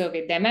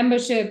surveyed their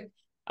membership.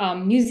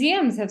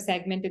 Museums have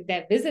segmented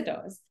their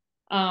visitors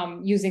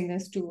using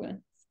this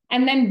tool.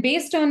 And then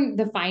based on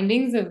the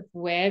findings of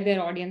where their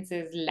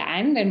audiences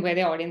land and where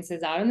their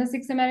audiences are in the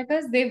 6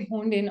 Americas, they've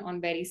honed in on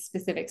very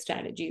specific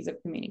strategies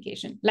of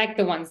communication, like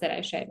the ones that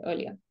I shared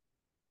earlier.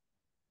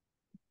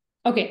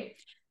 Okay,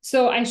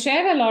 so I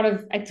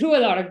threw a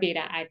lot of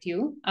data at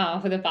you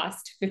for the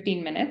past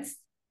 15 minutes.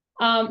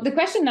 The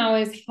question now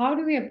is, how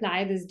do we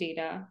apply this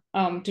data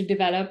to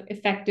develop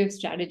effective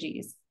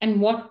strategies,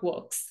 and what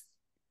works?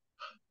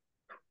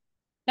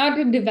 Now,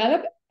 to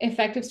develop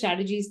effective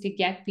strategies to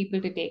get people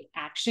to take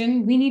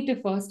action, we need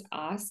to first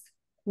ask,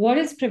 what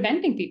is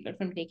preventing people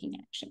from taking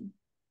action?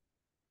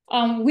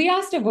 We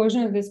asked a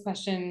version of this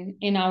question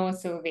in our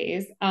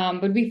surveys,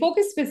 but we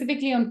focused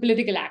specifically on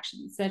political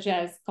actions, such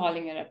as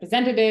calling a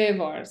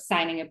representative or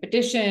signing a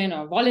petition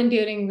or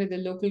volunteering with a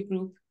local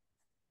group.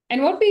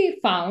 And what we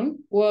found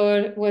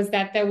was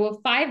that there were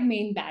 5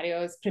 main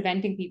barriers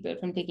preventing people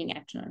from taking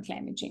action on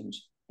climate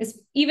change,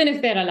 even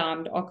if they're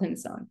alarmed or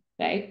concerned,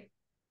 right?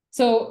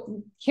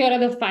 So here are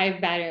the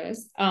 5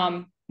 barriers.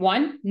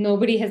 1,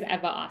 nobody has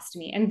ever asked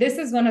me. And this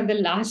is one of the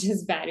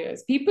largest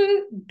barriers. People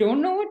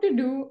don't know what to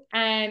do,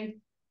 and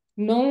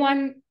no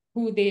one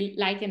who they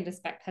like and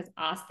respect has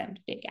asked them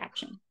to take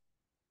action.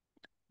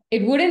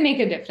 It wouldn't make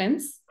a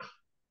difference.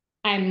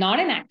 I'm not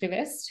an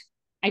activist.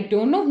 I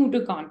don't know who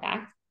to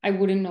contact. I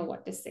wouldn't know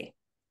what to say.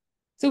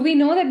 So we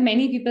know that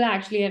many people are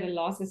actually at a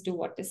loss as to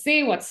what to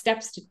say, what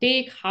steps to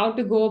take, how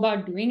to go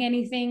about doing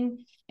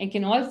anything, and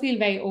can all feel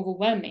very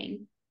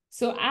overwhelming.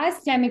 So as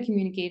climate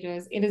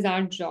communicators, it is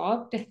our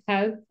job to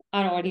help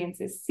our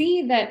audiences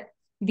see that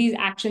these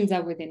actions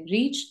are within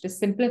reach, to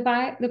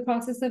simplify the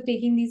process of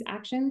taking these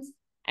actions,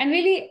 and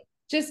really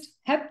just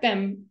help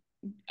them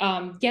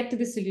get to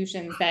the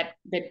solutions that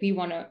we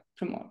want to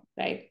promote,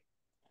 right?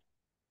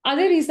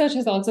 Other research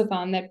has also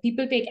found that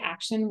people take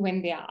action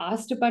when they are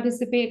asked to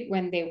participate,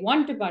 when they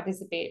want to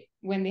participate,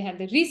 when they have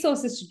the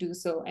resources to do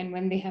so, and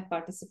when they have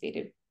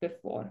participated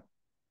before.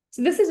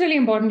 So this is really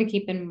important to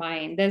keep in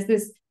mind. There's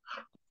this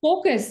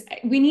focus.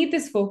 We need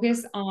this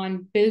focus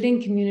on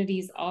building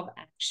communities of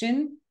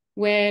action,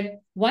 where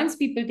once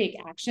people take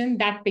action,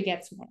 that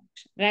begets more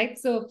action, right?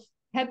 So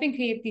helping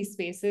create these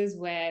spaces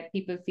where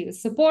people feel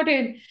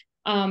supported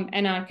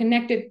and are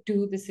connected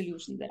to the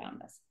solutions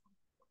around us.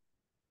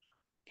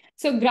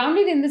 So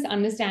grounded in this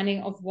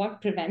understanding of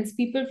what prevents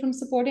people from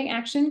supporting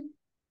action,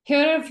 here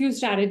are a few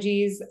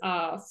strategies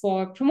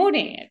for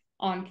promoting it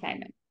on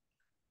climate.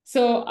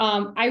 So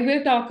I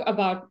will talk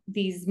about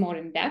these more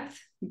in depth,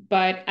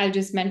 but I'll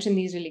just mention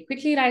these really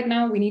quickly right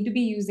now. We need to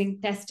be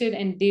using tested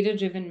and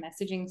data-driven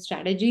messaging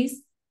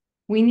strategies.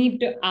 We need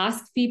to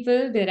ask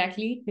people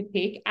directly to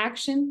take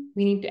action.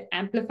 We need to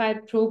amplify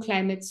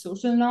pro-climate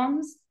social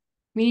norms.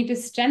 We need to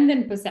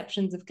strengthen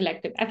perceptions of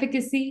collective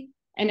efficacy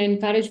and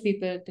encourage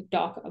people to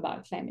talk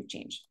about climate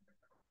change.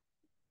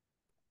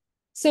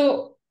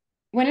 So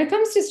when it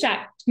comes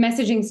to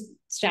messaging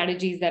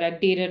strategies that are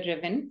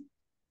data-driven,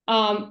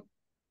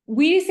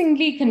 we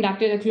recently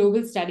conducted a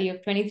global study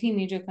of 23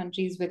 major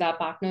countries with our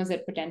partners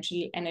at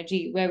Potential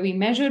Energy, where we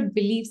measured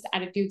beliefs,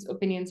 attitudes,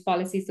 opinions,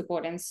 policy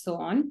support, and so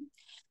on.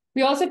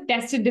 We also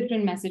tested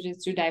different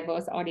messages to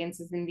diverse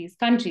audiences in these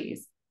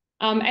countries.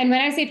 And when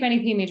I say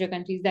 23 major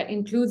countries, that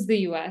includes the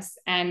US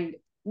and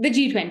the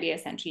G20,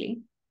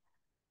 essentially.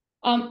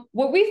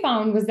 What we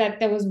found was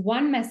that there was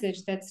one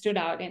message that stood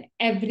out in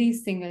every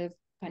single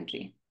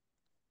country.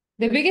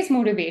 The biggest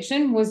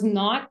motivation was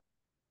not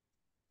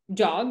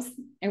jobs.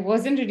 It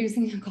wasn't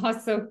reducing the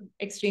costs of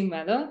extreme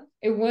weather.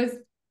 It was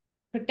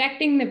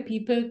protecting the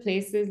people,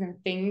 places, and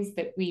things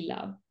that we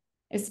love,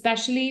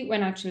 especially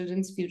when our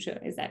children's future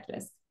is at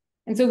risk.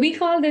 And so we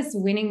call this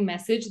winning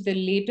message the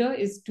later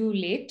is too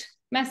late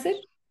message.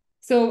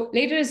 So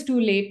later is too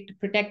late to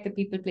protect the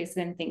people, places,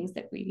 and things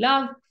that we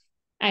love,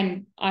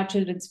 and our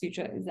children's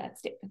future is at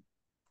stake.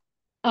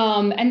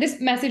 And this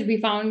message, we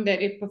found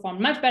that it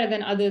performed much better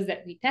than others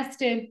that we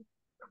tested.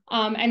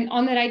 And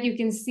on the right, you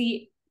can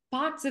see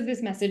parts of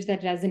this message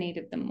that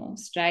resonated the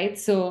most, right?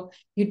 So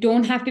you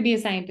don't have to be a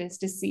scientist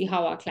to see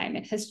how our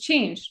climate has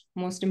changed.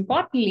 Most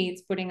importantly,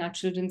 it's putting our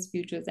children's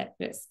futures at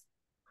risk.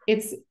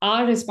 It's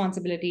our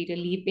responsibility to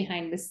leave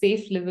behind the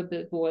safe,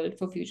 livable world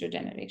for future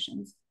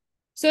generations.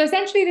 So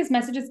essentially, this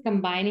message is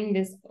combining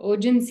this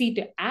urgency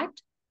to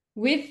act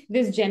with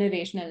this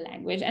generational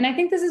language. And I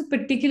think this is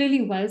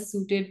particularly well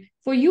suited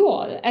for you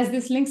all, as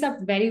this links up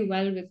very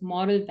well with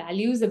moral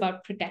values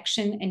about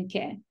protection and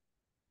care.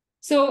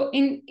 So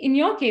in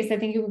your case, I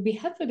think it would be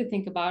helpful to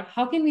think about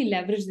how can we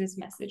leverage this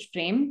message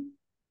frame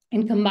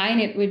and combine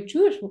it with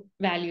Jewish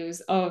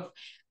values of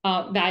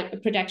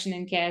protection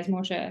and care, as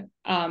Moshe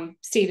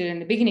stated in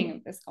the beginning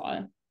of this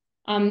call,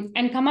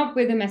 and come up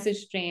with a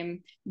message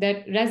frame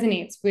that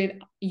resonates with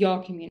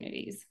your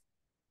communities.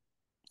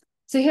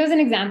 So here's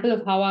an example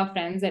of how our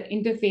friends at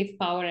Interfaith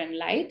Power and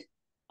Light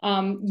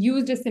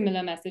used a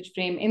similar message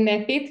frame in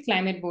their Faith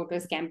Climate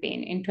Voters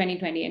campaign in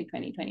 2020 and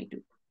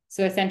 2022.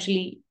 So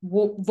essentially,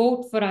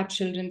 vote for our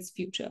children's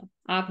future.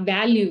 Our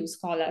values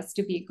call us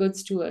to be good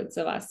stewards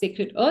of our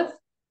sacred earth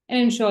and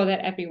ensure that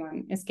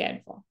everyone is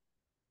cared for.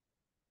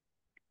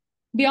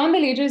 Beyond the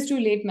later is too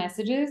late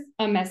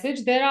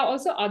message, there are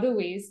also other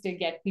ways to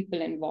get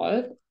people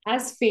involved.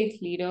 As faith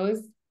leaders,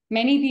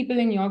 many people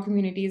in your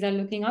communities are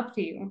looking up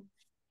to you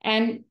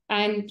and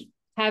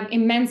have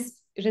immense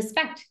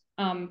respect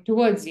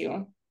towards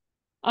you.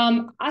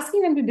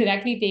 Asking them to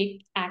directly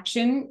take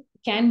action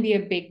can be a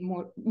big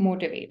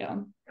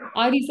motivator.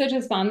 Our research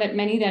has found that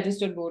many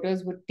registered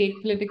voters would take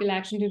political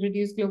action to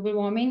reduce global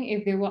warming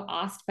if they were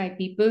asked by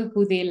people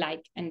who they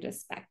like and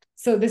respect.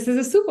 So this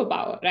is a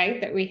superpower,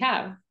 right, that we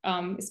have,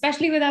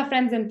 especially with our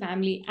friends and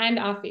family and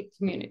our faith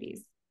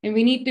communities. And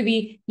we need to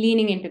be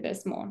leaning into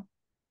this more.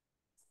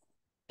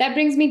 That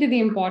brings me to the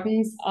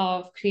importance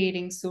of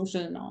creating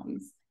social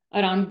norms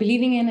around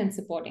believing in and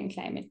supporting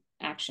climate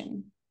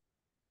action.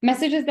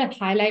 Messages that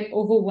highlight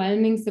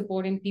overwhelming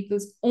support in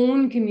people's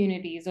own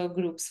communities or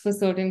groups for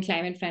certain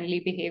climate-friendly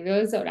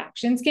behaviors or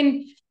actions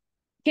can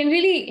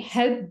really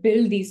help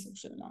build these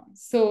social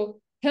norms.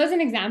 So here's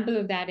an example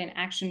of that in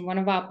action. One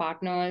of our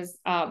partners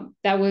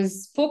that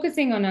was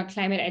focusing on a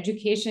climate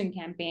education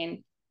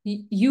campaign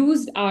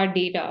used our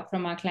data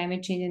from our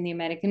Climate Change in the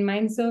American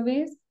Mind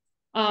surveys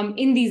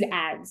in these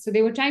ads. So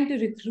they were trying to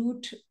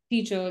recruit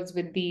teachers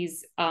with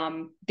these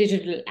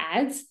digital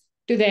ads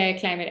to their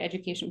climate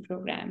education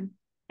program.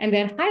 And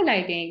they're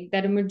highlighting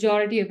that a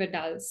majority of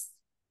adults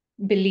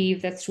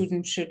believe that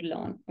students should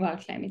learn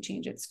about climate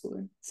change at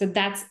school. So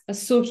that's a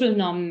social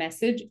norm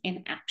message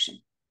in action.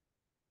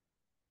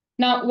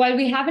 Now, while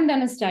we haven't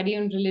done a study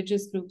on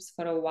religious groups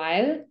for a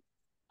while,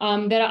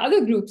 there are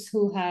other groups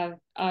who have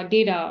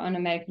data on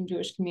American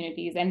Jewish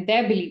communities and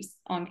their beliefs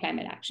on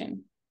climate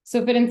action.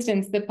 So for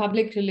instance, the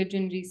Public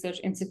Religion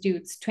Research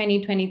Institute's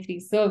 2023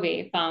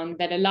 survey found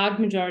that a large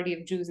majority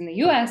of Jews in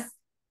the US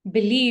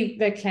believe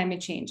that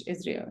climate change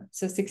is real,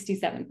 so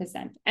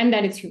 67%, and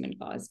that it's human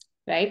caused,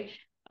 right?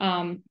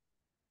 In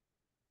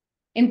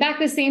fact,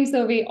 the same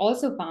survey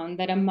also found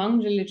that among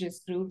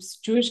religious groups,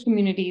 Jewish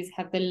communities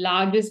have the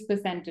largest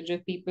percentage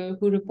of people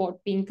who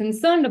report being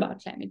concerned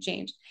about climate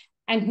change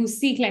and who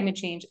see climate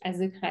change as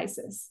a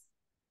crisis.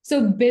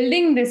 So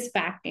building this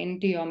fact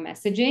into your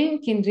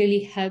messaging can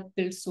really help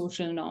build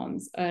social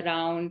norms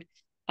around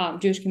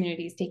Jewish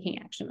communities taking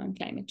action on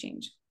climate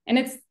change. And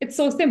it's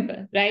so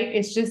simple, right?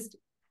 It's just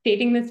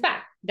stating this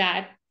fact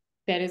that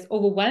there is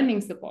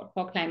overwhelming support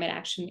for climate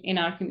action in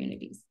our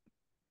communities.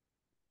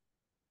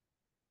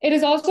 It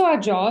is also our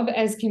job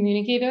as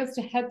communicators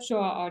to help show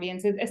our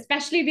audiences,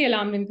 especially the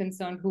alarmed and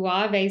concerned who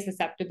are very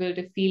susceptible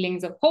to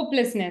feelings of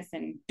hopelessness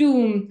and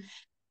doom,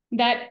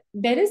 that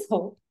there is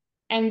hope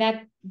and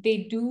that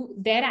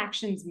their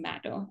actions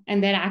matter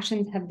and their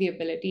actions have the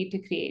ability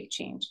to create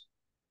change.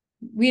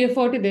 We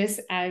refer to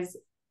this as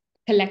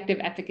collective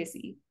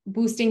efficacy,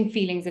 boosting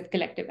feelings of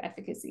collective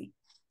efficacy.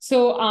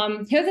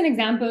 So here's an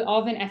example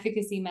of an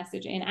efficacy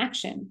message in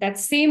action. That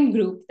same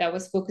group that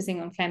was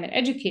focusing on climate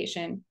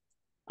education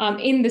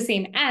in the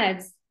same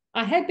ads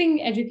are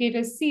helping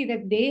educators see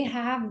that they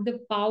have the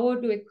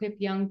power to equip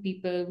young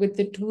people with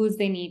the tools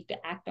they need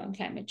to act on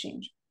climate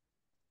change.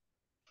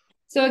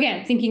 So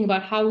again, thinking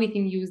about how we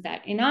can use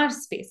that in our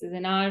spaces,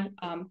 in our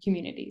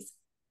communities.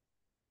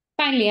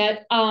 Finally,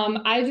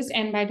 I'll just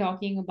end by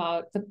talking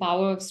about the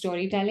power of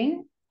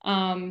storytelling.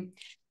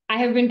 I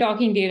have been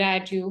talking data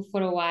at you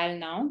for a while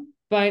now,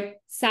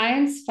 but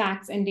science,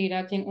 facts, and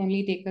data can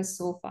only take us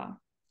so far.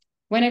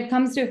 When it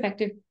comes to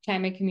effective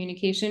climate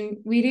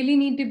communication, we really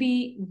need to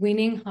be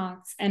winning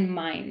hearts and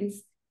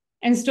minds.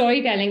 And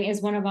storytelling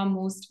is one of our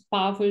most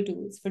powerful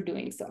tools for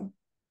doing so.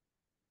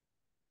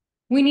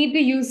 We need to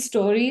use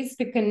stories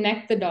to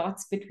connect the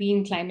dots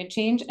between climate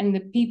change and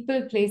the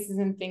people, places,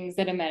 and things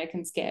that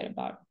Americans care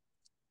about.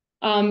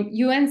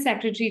 UN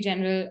Secretary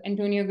General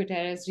Antonio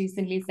Guterres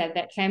recently said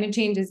that climate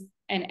change is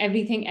an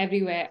everything,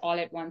 everywhere, all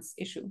at once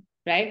issue,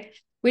 right?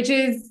 Which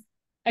is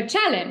a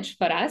challenge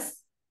for us,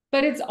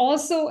 but it's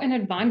also an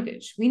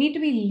advantage. We need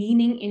to be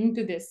leaning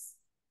into this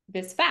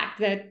fact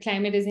that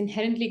climate is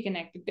inherently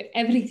connected to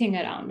everything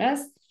around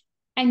us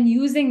and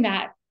using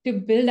that to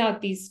build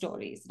out these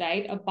stories,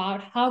 right?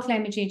 About how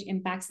climate change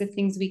impacts the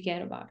things we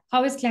care about.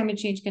 How is climate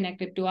change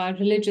connected to our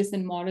religious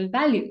and moral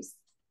values,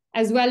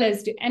 as well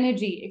as to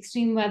energy,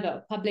 extreme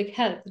weather, public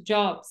health,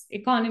 jobs,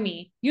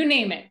 economy, you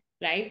name it,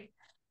 right?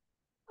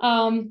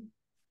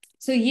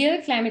 So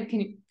Yale Climate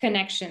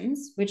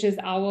Connections, which is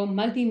our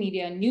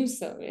multimedia news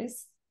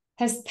service,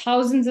 has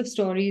thousands of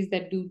stories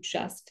that do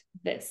just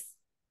this.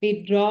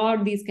 They draw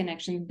these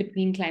connections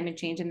between climate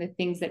change and the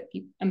things that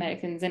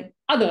Americans and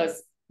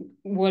others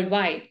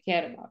worldwide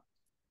care about.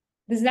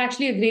 This is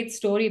actually a great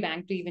story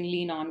bank to even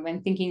lean on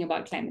when thinking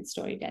about climate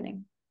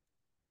storytelling.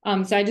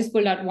 So I just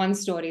pulled out one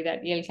story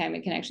that Yale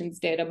Climate Connections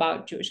did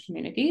about Jewish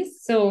communities.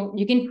 So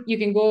you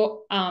can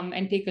go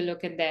and take a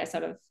look at their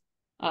sort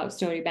of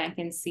story bank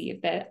and see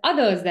if there are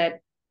others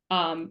that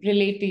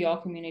relate to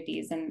your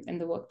communities and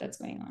the work that's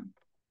going on.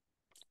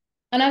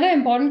 Another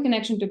important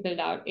connection to build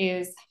out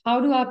is, how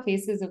do our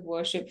places of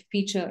worship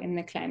feature in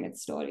the climate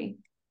story?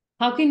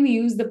 How can we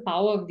use the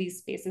power of these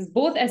spaces,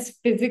 both as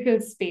physical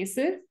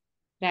spaces,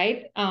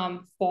 right,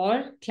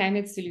 for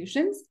climate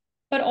solutions,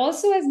 but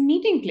also as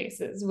meeting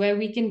places where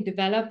we can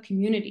develop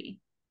community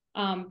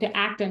to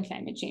act on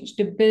climate change,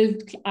 to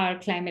build our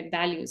climate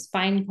values,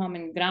 find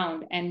common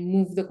ground, and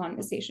move the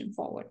conversation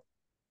forward.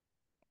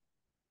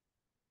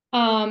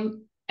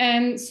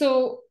 And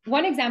so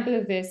one example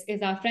of this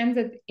is our friends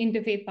at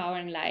Interfaith Power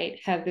and Light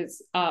have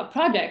this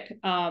project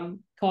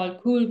called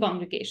Cool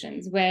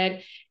Congregations, where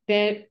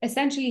they're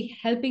essentially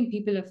helping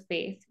people of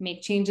faith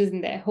make changes in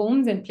their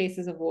homes and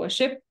places of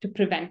worship to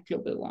prevent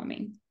global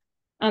warming.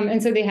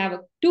 And so they have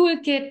a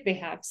toolkit, they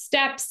have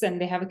steps, and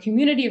they have a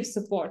community of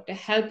support to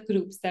help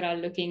groups that are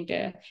looking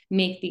to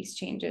make these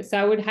changes. So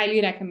I would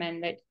highly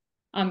recommend that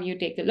you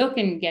take a look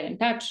and get in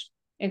touch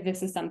if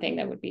this is something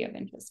that would be of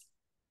interest.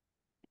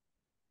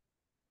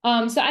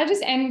 So I'll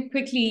just end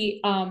quickly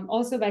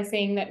also by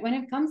saying that when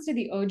it comes to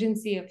the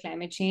urgency of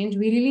climate change,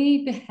 we really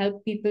need to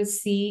help people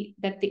see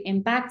that the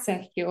impacts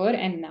are here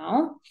and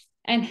now,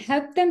 and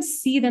help them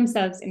see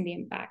themselves in the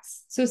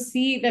impacts. So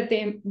see that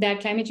that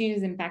climate change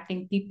is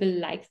impacting people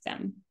like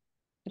them,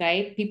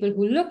 right? People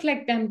who look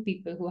like them,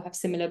 people who have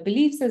similar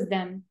beliefs as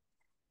them.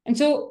 And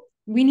so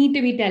we need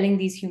to be telling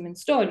these human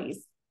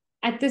stories.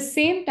 At the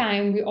same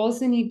time, we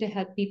also need to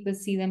help people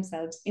see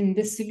themselves in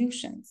the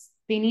solutions.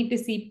 They need to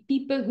see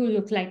people who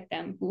look like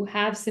them, who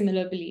have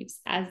similar beliefs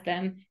as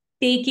them,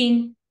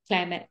 taking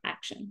climate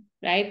action,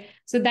 right?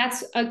 So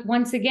that's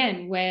once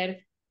again where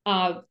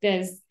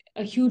there's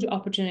a huge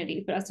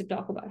opportunity for us to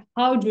talk about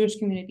how Jewish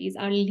communities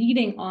are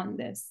leading on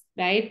this,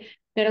 right?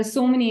 There are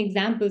so many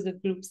examples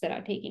of groups that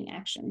are taking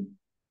action.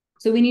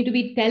 So we need to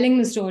be telling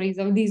the stories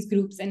of these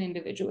groups and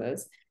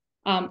individuals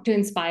to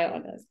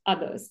inspire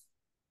others.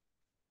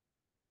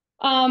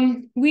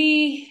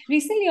 We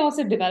recently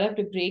also developed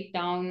a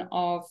breakdown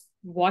of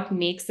what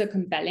makes a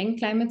compelling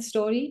climate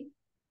story,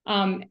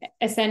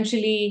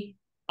 essentially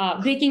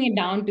breaking it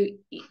down to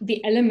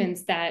the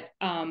elements that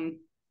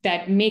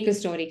make a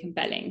story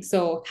compelling.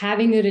 So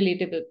having a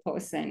relatable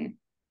person,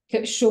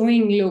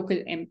 showing local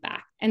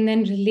impact, and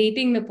then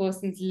relating the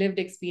person's lived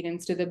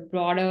experience to the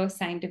broader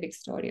scientific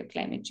story of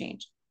climate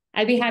change.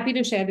 I'd be happy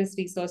to share this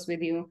resource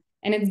with you.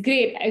 And it's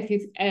great if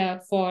you,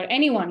 for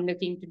anyone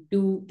looking to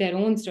do their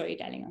own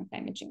storytelling on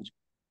climate change.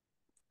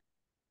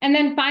 And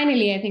then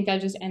finally, I think I'll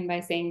just end by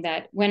saying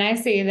that when I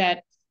say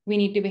that we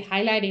need to be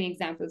highlighting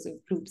examples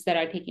of groups that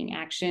are taking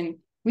action,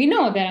 we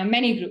know there are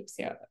many groups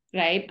here,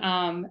 right?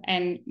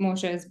 And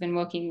Moshe has been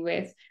working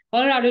with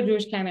Colorado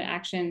Jewish Climate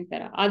Action.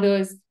 There are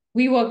others.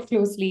 We work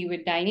closely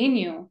with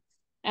Dayenu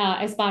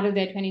as part of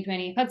their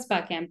 2020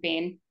 Chutzpah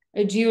campaign,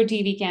 a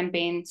GeoTV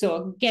campaign,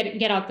 so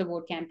Get Out the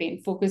Vote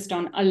campaign, focused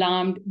on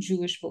alarmed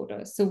Jewish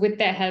voters. So with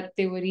their help,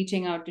 they were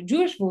reaching out to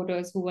Jewish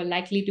voters who were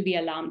likely to be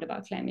alarmed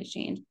about climate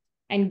change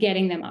and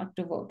getting them out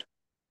to vote.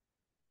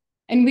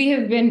 And we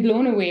have been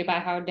blown away by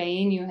how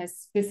Dayenu has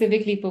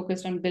specifically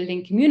focused on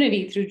building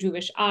community through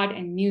Jewish art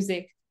and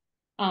music,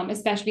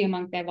 especially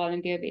among their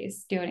volunteer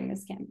base during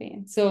this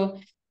campaign. So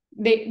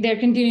they're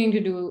continuing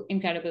to do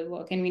incredible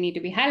work, and we need to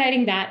be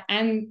highlighting that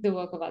and the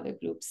work of other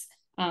groups,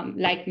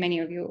 like many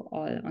of you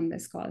all on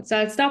this call. So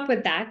I'll stop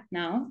with that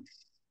now.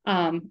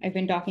 I've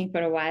been talking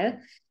for a while.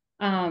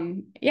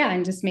 And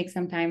just make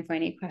some time for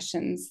any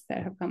questions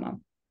that have come up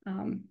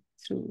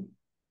through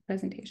the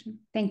presentation.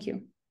 Thank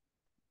you.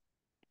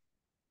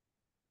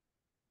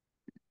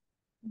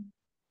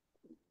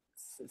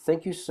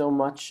 Thank you so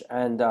much.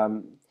 And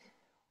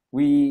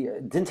we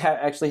didn't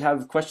actually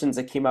have questions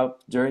that came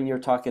out during your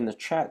talk in the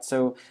chat.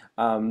 So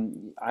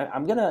I'm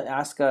going to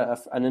ask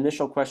an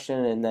initial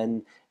question, and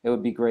then it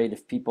would be great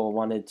if people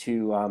wanted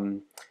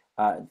to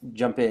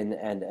jump in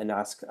and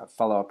ask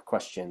follow-up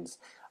questions.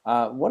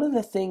 One of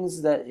the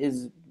things that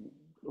is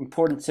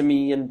important to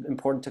me and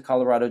important to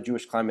Colorado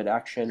Jewish Climate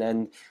Action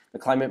and the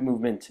climate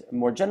movement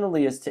more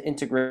generally is to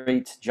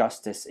integrate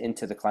justice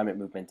into the climate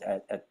movement.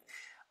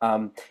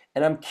 And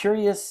I'm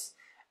curious,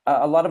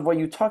 a lot of what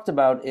you talked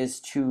about is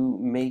to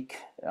make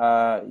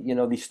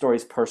these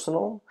stories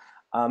personal.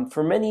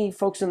 For many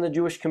folks in the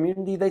Jewish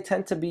community, they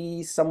tend to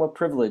be somewhat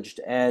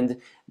privileged,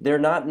 and they're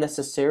not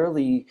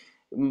necessarily,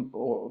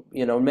 or,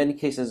 in many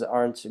cases,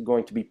 aren't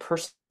going to be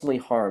personally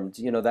harmed.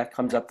 That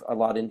comes up a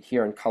lot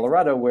here in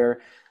Colorado,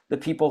 where the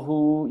people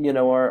who,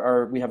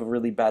 we have a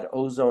really bad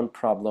ozone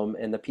problem,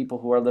 and the people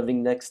who are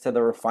living next to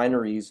the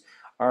refineries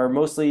are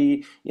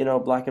mostly,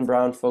 Black and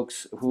brown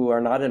folks who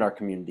are not in our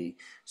community.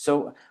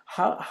 So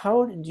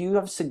how do you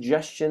have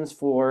suggestions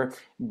for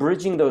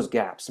bridging those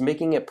gaps,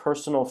 making it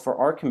personal for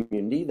our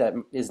community that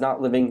is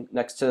not living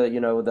next to,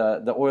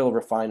 the oil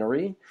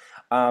refinery,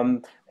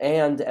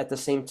 and at the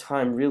same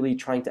time really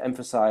trying to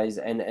emphasize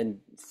and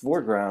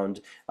foreground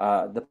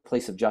the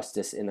place of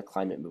justice in the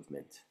climate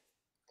movement?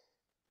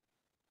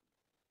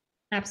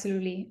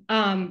 Absolutely.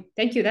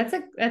 Thank you. That's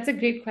a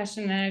great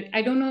question. And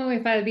I don't know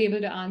if I'll be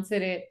able to answer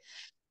it,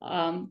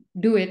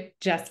 do it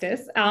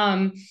justice.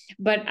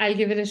 But I'll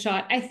give it a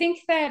shot. I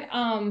think that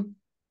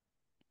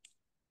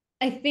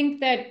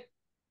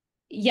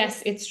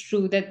yes, it's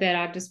true that there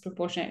are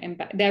disproportionate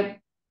impact. There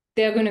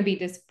are going to be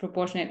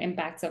disproportionate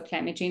impacts of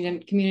climate change,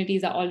 and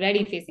communities are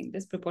already facing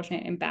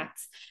disproportionate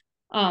impacts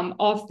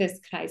of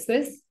this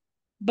crisis.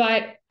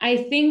 But I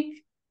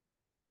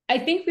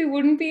think we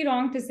wouldn't be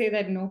wrong to say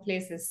that no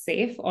place is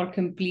safe or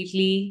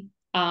completely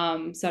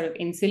sort of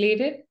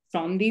insulated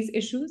from these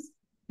issues,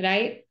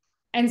 right?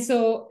 And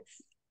so,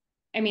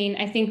 I mean,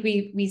 I think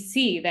we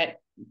see that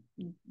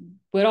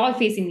we're all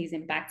facing these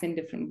impacts in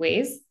different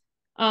ways.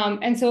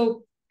 And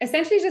so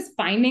essentially just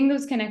finding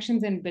those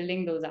connections and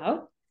building those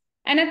out.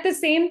 And at the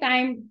same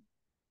time,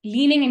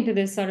 leaning into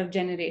this sort of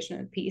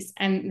generational piece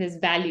and this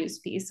values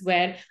piece,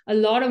 where a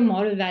lot of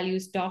moral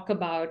values talk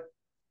about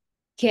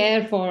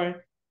care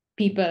for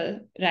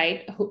people,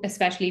 right?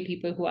 Especially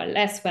people who are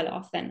less well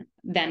off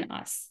than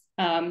us,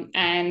 and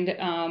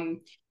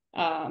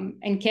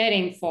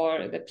caring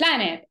for the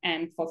planet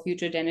and for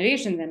future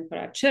generations and for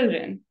our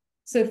children.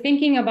 So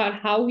thinking about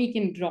how we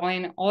can draw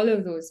in all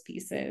of those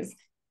pieces.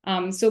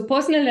 So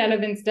personal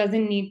relevance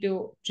doesn't need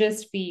to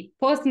just be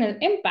personal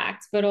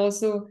impacts, but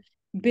also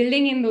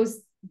building in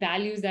those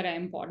values that are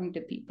important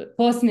to people,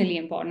 personally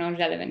important or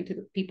relevant to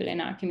the people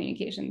in our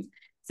communications.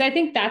 So I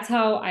think that's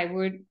how I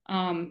would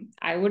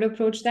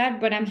approach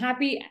that. But I'm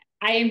happy.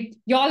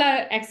 Y'all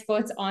are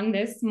experts on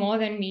this more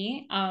than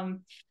me. I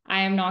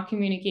am not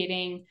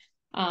communicating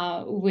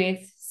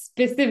with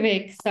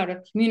specific sort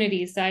of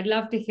communities. So I'd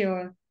love to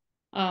hear,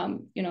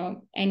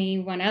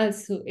 anyone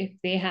else if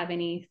they have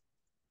any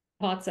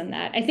thoughts on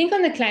that. I think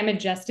on the climate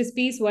justice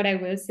piece, what I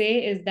will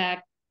say is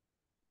that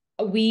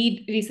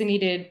we recently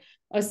did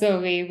a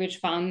survey which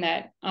found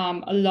that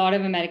a lot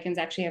of Americans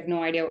actually have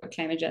no idea what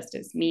climate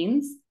justice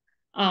means.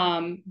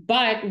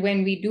 But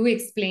when we do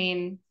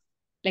explain,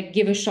 like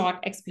give a short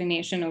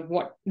explanation of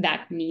what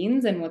that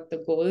means and what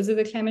the goals of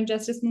the climate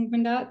justice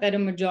movement are, that a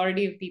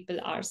majority of people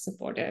are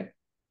supportive.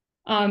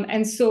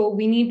 And so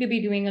we need to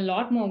be doing a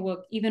lot more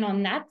work even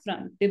on that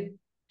front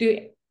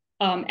to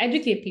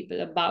educate people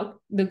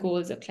about the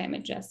goals of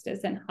climate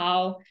justice and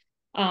how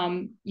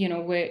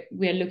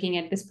we're looking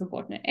at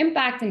disproportionate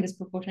impacts and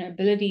disproportionate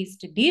abilities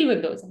to deal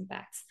with those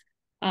impacts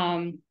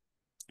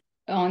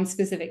on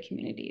specific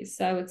communities.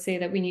 So I would say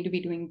that we need to be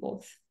doing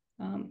both.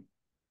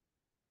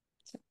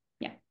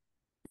 Yeah.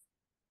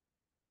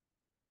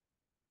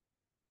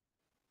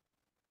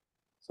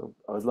 So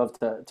I would love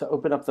to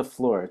open up the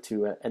floor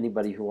to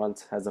anybody who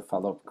has a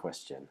follow-up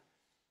question.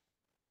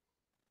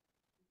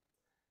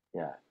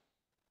 Yeah,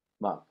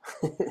 Mom.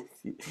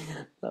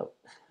 No.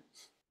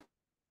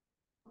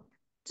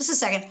 Just a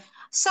second.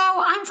 So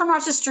I'm from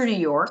Rochester, New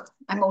York.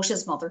 I'm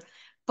Moshe's mother,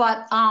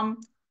 but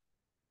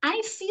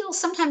I feel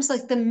sometimes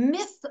like the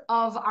myth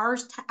of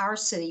our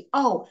city.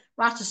 Oh,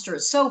 Rochester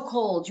is so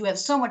cold. You have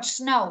so much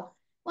snow.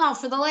 Well,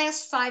 for the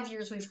last 5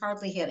 years, we've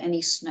hardly had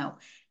any snow,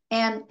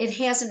 and it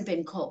hasn't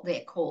been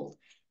that cold.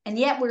 And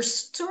yet we're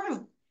sort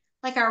of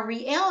like our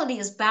reality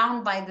is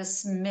bound by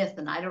this myth.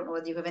 And I don't know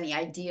whether you have any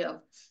idea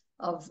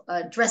of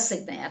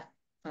addressing that.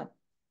 But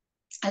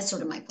that's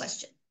sort of my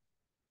question.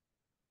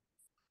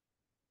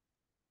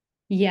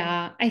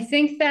 Yeah, I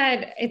think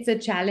that it's a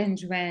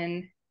challenge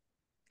when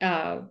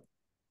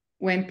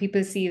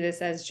people see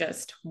this as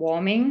just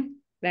warming,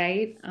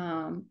 right?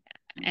 And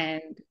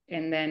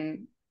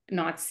then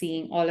not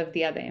seeing all of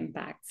the other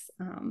impacts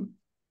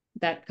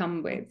that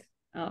come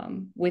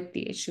with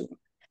the issue.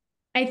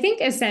 I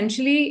think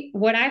essentially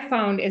what I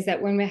found is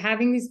that when we're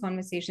having these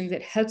conversations,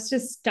 it helps to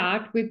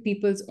start with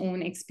people's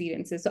own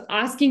experiences. So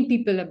asking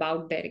people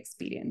about their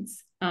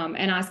experience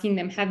and asking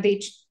them, have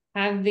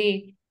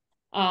they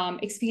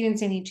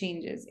experienced any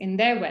changes in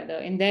their weather,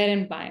 in their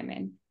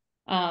environment?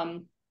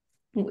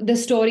 The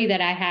story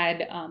that I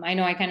had, I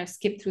know I kind of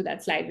skipped through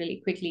that slide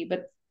really quickly,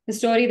 but the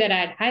story that I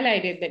had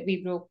highlighted that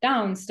we broke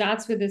down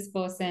starts with this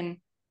person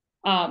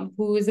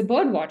who is a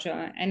bird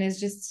watcher and is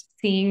just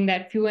seeing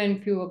that fewer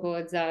and fewer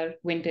birds are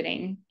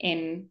wintering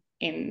in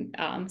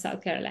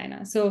South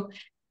Carolina. So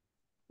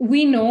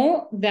we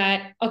know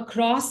that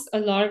across a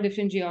lot of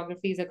different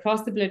geographies,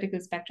 across the political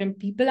spectrum,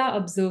 people are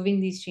observing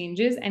these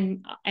changes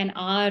and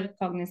are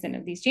cognizant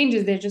of these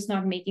changes. They're just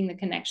not making the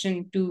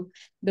connection to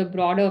the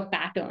broader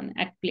pattern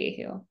at play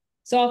here.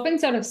 So often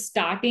sort of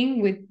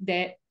starting with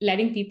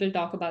letting people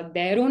talk about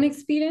their own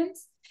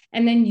experience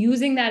and then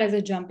using that as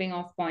a jumping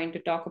off point to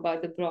talk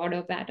about the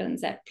broader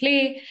patterns at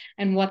play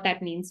and what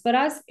that means for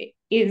us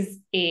is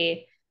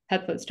a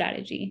helpful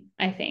strategy,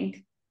 I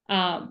think.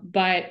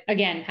 But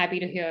again, happy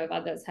to hear if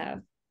others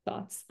have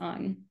thoughts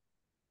on.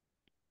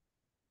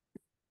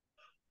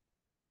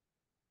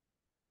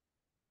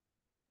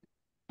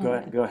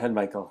 Go ahead,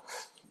 Michael.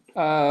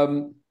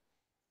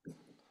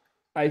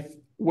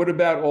 What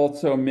about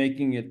also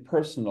making it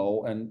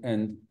personal,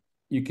 and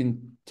you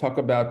can talk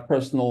about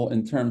personal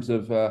in terms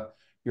of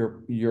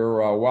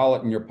your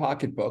wallet and your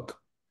pocketbook.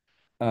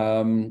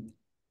 I've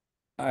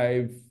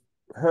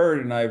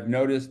heard and I've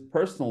noticed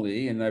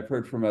personally, and I've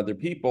heard from other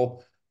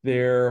people,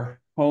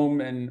 their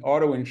home and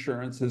auto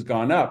insurance has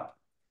gone up.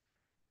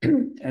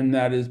 And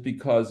that is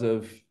because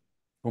of,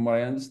 from what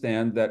I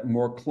understand, that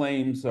more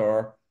claims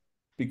are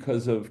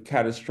because of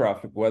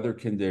catastrophic weather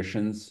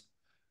conditions.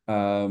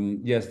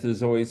 Yes,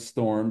 there's always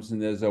storms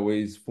and there's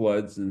always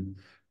floods,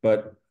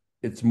 but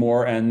it's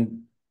more.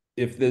 And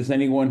if there's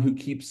anyone who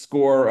keeps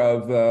score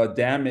of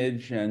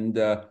damage and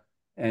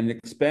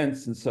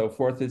expense and so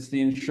forth, it's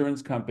the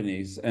insurance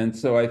companies. And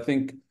so I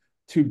think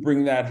to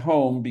bring that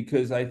home,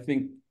 because I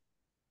think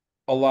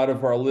a lot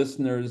of our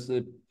listeners,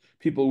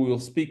 people we will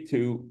speak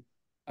to,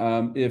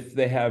 if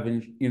they have,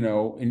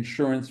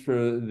 insurance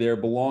for their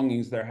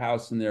belongings, their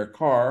house and their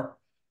car,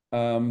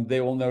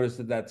 they will notice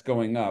that that's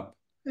going up.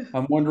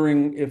 I'm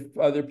wondering if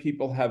other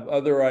people have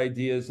other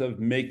ideas of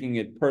making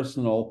it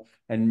personal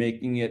and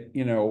making it,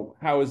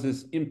 how is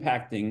this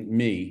impacting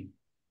me?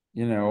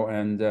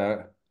 And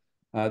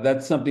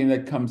that's something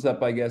that comes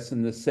up, I guess,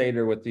 in the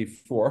Seder with the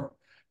four.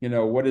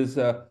 What does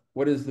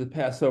the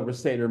Passover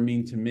Seder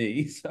mean to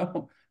me?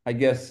 So I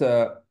guess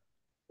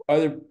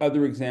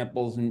other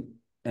examples,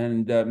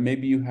 and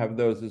maybe you have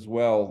those as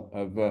well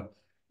of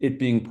it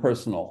being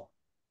personal.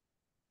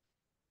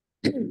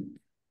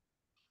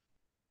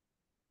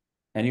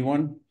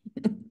 Anyone?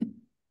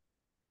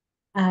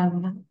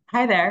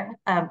 Hi there.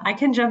 I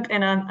can jump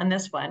in on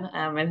this one,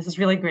 and this is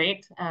really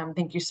great.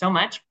 Thank you so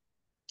much.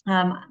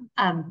 I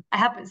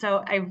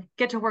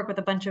get to work with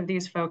a bunch of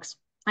these folks.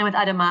 I'm with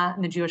Adama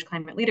and the Jewish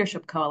Climate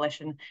Leadership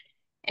Coalition,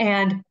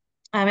 and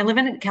I live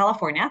in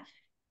California.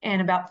 And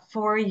about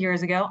 4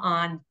 years ago,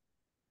 on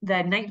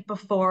the night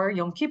before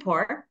Yom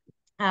Kippur,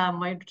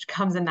 which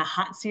comes in the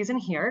hot season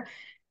here,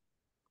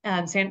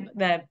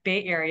 the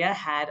Bay Area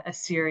had a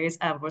series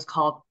of what's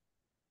called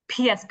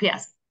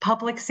PSPS,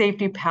 Public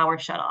Safety Power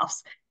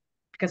Shutoffs,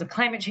 because of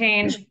climate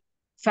change.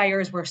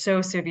 Fires were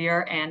so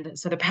severe, and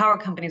so the power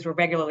companies were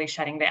regularly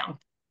shutting down.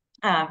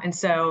 And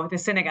so the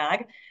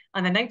synagogue,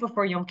 on the night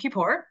before Yom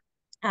Kippur,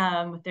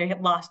 they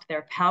had lost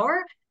their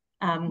power,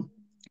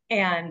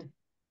 and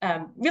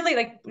really,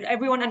 like,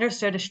 everyone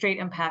understood a straight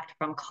impact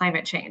from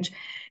climate change.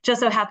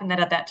 Just so happened that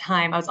at that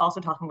time, I was also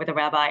talking with a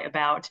rabbi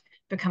about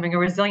becoming a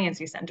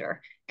resiliency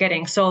center,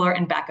 getting solar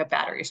and backup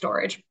battery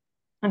storage.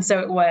 And so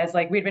it was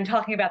like we'd been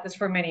talking about this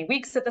for many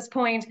weeks at this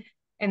point,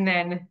 and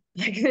then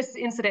like this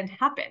incident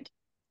happened.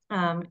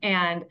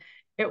 And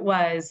it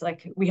was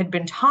like we had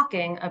been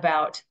talking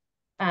about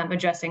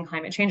addressing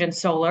climate change and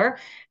solar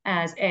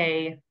as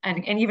and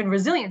even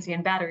resiliency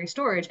and battery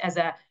storage as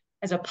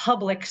a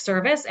public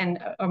service and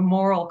a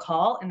moral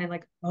call. And then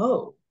like,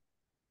 oh,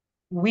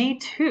 we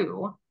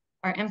too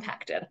are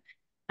impacted.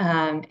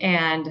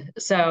 And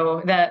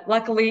so that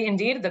luckily,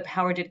 indeed, the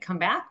power did come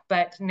back,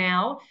 but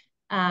now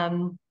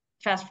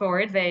fast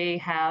forward, they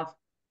have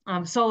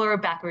solar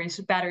battery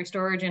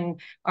storage and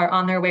are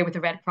on their way with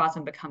the Red Cross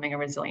and becoming a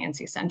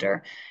resiliency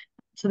center.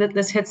 So that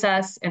this hits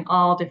us in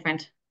all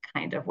different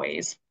kind of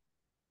ways.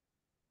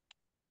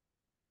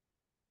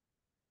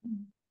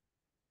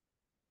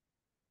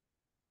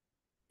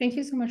 Thank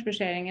you so much for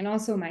sharing, and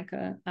also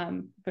Micah,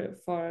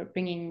 for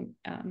bringing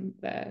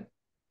the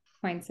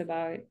points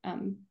about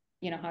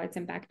how it's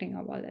impacting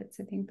our wallets.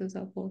 I think those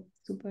are both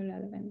super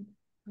relevant.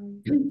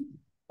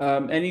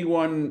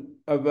 Anyone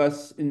of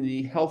us in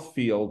the health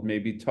field may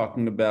be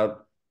talking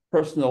about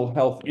personal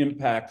health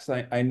impacts.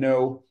 I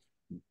know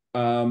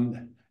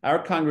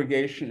our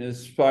congregation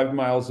is 5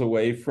 miles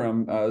away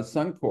from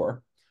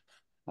Suncor,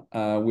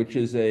 which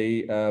is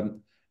the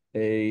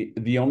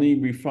only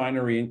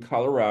refinery in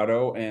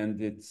Colorado,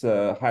 and it's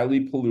highly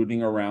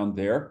polluting around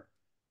there.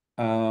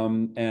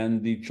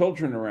 And the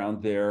children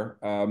around there,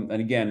 and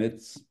again,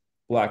 it's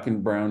Black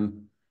and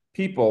brown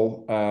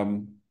people,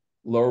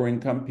 lower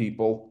income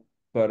people.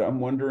 But I'm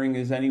wondering,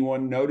 is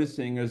anyone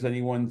noticing, has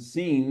anyone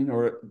seen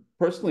or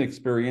personally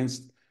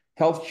experienced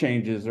health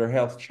changes or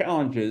health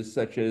challenges,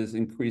 such as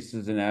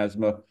increases in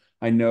asthma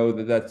I know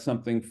that that's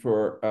something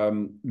for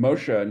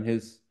Moshe and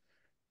his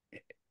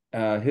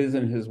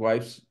and his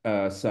wife's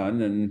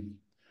son, and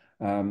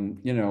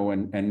you know,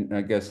 and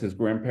I guess his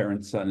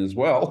grandparents' son as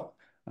well.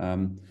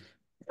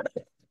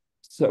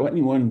 So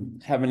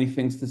anyone have any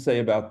things to say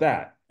about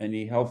that?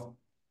 Any health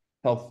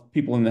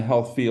people in the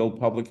health field,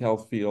 public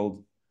health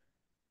field?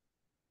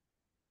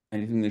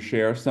 Anything to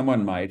share?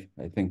 Someone might,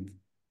 I think.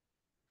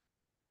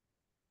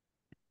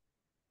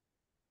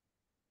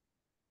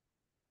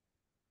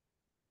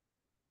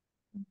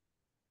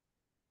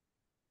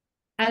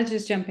 I'll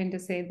just jump in to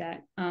say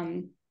that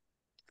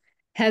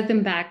health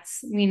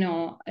impacts, we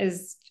know,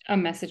 is a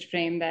message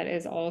frame that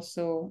is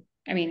also,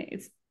 I mean,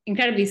 it's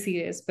incredibly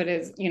serious, but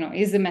is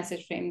the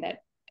message frame that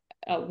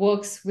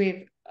works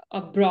with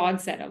a broad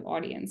set of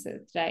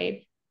audiences,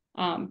 right?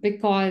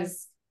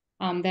 Because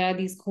there are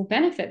these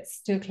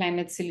co-benefits to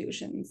climate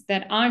solutions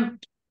that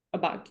aren't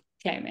about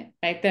climate,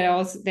 right?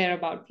 They're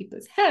about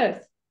people's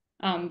health,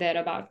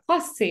 they're about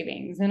cost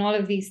savings and all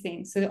of these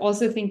things. So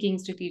also thinking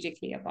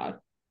strategically about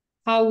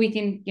how we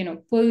can,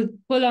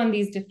 pull on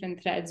these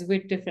different threads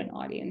with different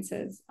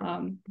audiences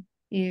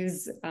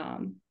is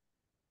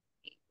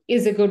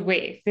a good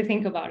way to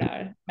think about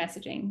our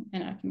messaging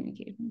and our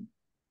communication.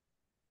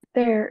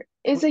 There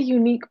is a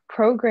unique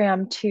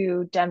program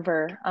to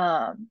Denver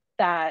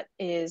that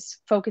is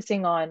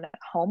focusing on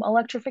home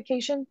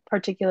electrification,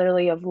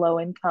 particularly of low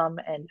income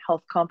and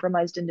health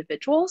compromised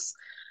individuals.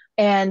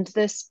 And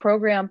this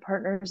program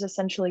partners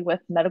essentially with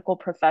medical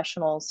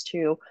professionals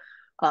to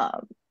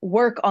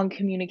work on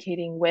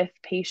communicating with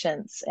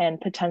patients and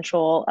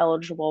potential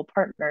eligible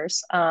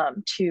partners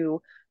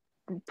to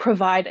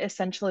provide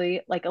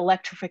essentially like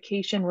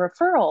electrification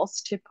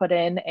referrals to put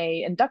in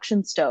a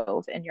induction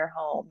stove in your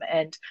home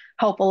and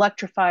help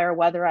electrify or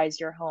weatherize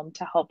your home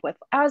to help with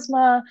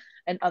asthma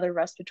and other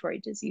respiratory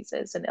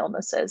diseases and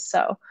illnesses.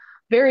 So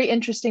very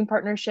interesting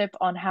partnership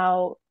on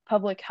how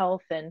public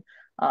health and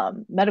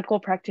medical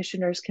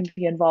practitioners can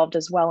be involved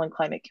as well in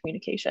climate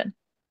communication.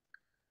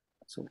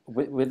 So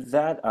with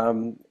that,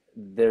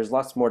 there's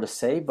lots more to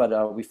say,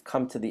 but we've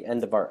come to the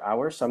end of our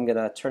hour. So I'm going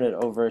to turn it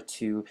over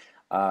to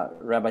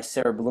Rabbi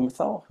Sarah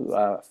Blumenthal, who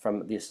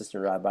from the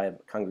Assistant Rabbi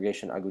of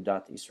Congregation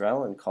Agudat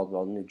Israel in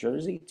Caldwell, New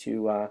Jersey,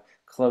 to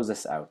close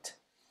us out.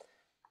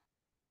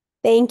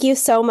 Thank you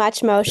so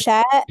much,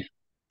 Moshe.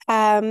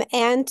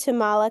 And to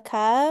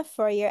Malaka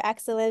for your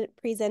excellent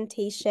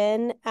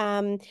presentation.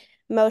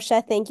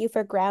 Moshe, thank you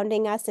for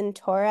grounding us in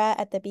Torah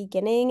at the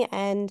beginning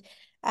and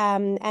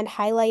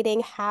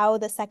highlighting how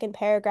the second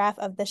paragraph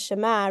of the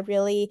Shema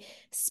really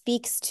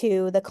speaks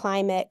to the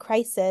climate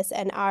crisis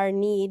and our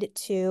need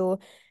to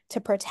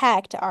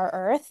protect our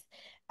earth.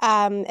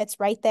 It's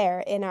right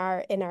there in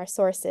our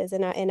sources,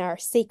 in our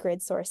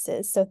sacred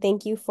sources. So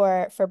thank you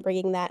for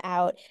bringing that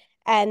out.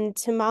 And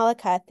to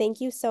Malaka, thank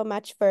you so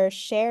much for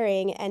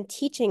sharing and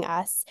teaching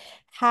us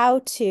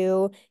how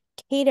to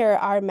cater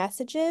our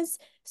messages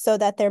so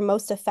that they're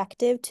most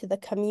effective to the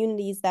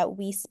communities that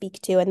we speak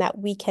to and that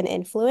we can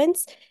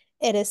influence.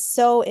 It is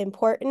so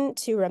important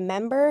to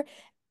remember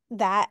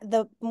that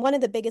one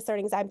of the biggest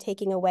learnings I'm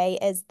taking away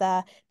is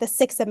the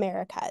six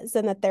Americas,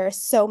 and that there are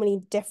so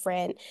many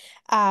different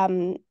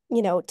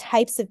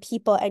types of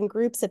people and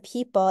groups of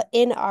people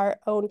in our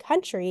own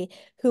country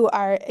who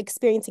are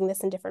experiencing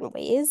this in different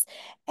ways,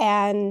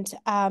 and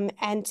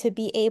to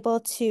be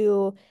able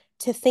to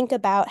think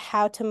about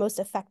how to most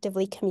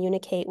effectively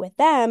communicate with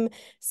them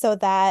so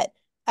that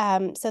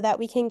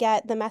we can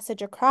get the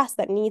message across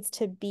that needs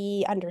to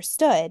be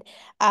understood,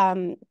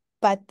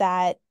 but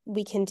that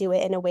we can do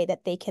it in a way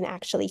that they can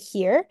actually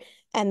hear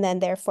and then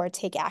therefore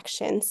take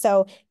action.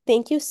 So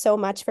thank you so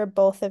much for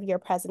both of your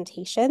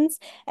presentations.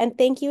 And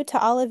thank you to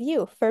all of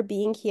you for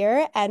being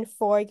here and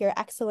for your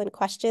excellent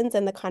questions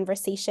and the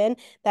conversation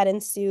that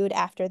ensued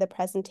after the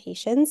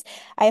presentations.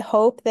 I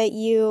hope that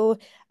you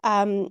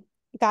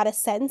got a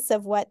sense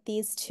of what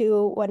these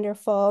two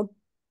wonderful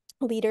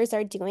leaders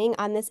are doing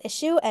on this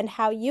issue and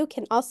how you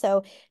can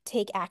also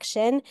take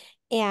action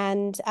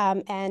and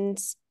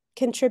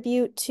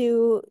contribute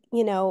to,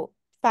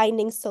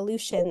 finding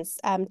solutions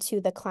to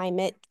the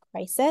climate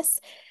crisis.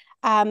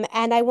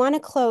 And I want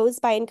to close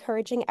by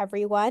encouraging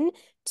everyone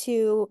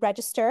to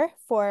register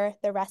for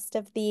the rest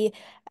of the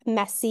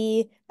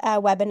MESI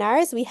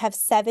webinars. We have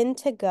 7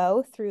 to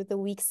go through the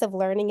weeks of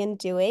learning and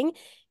doing.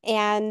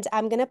 And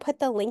I'm going to put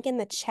the link in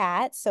the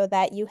chat so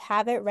that you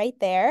have it right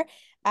there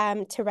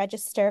to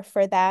register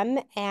for them.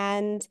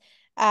 And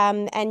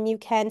you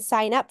can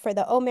sign up for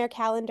the Omer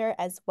calendar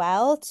as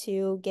well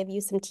to give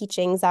you some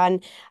teachings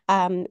on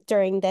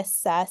during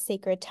this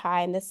sacred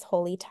time, this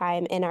holy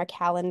time in our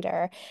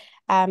calendar.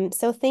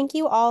 So thank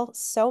you all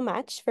so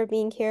much for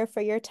being here,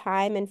 for your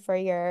time and for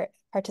your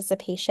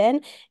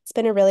participation. It's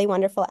been a really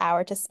wonderful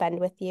hour to spend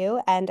with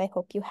you, and I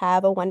hope you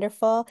have a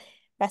wonderful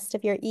rest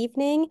of your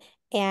evening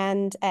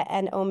and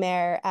an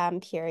Omer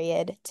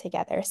period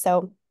together.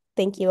 So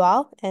thank you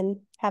all and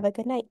have a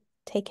good night.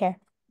 Take care.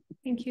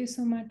 Thank you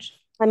so much.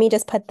 Let me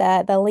just put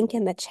the link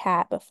in the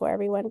chat before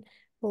everyone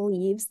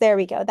leaves. There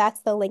we go.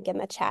 That's the link in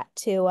the chat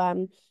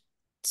to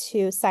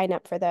to sign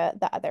up for the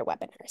other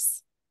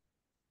webinars.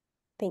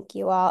 Thank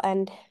you all,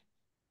 and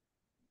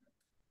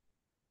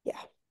yeah.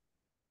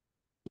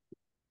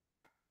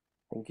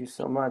 Thank you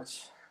so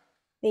much.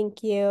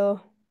 Thank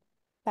you.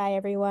 Bye,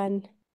 everyone.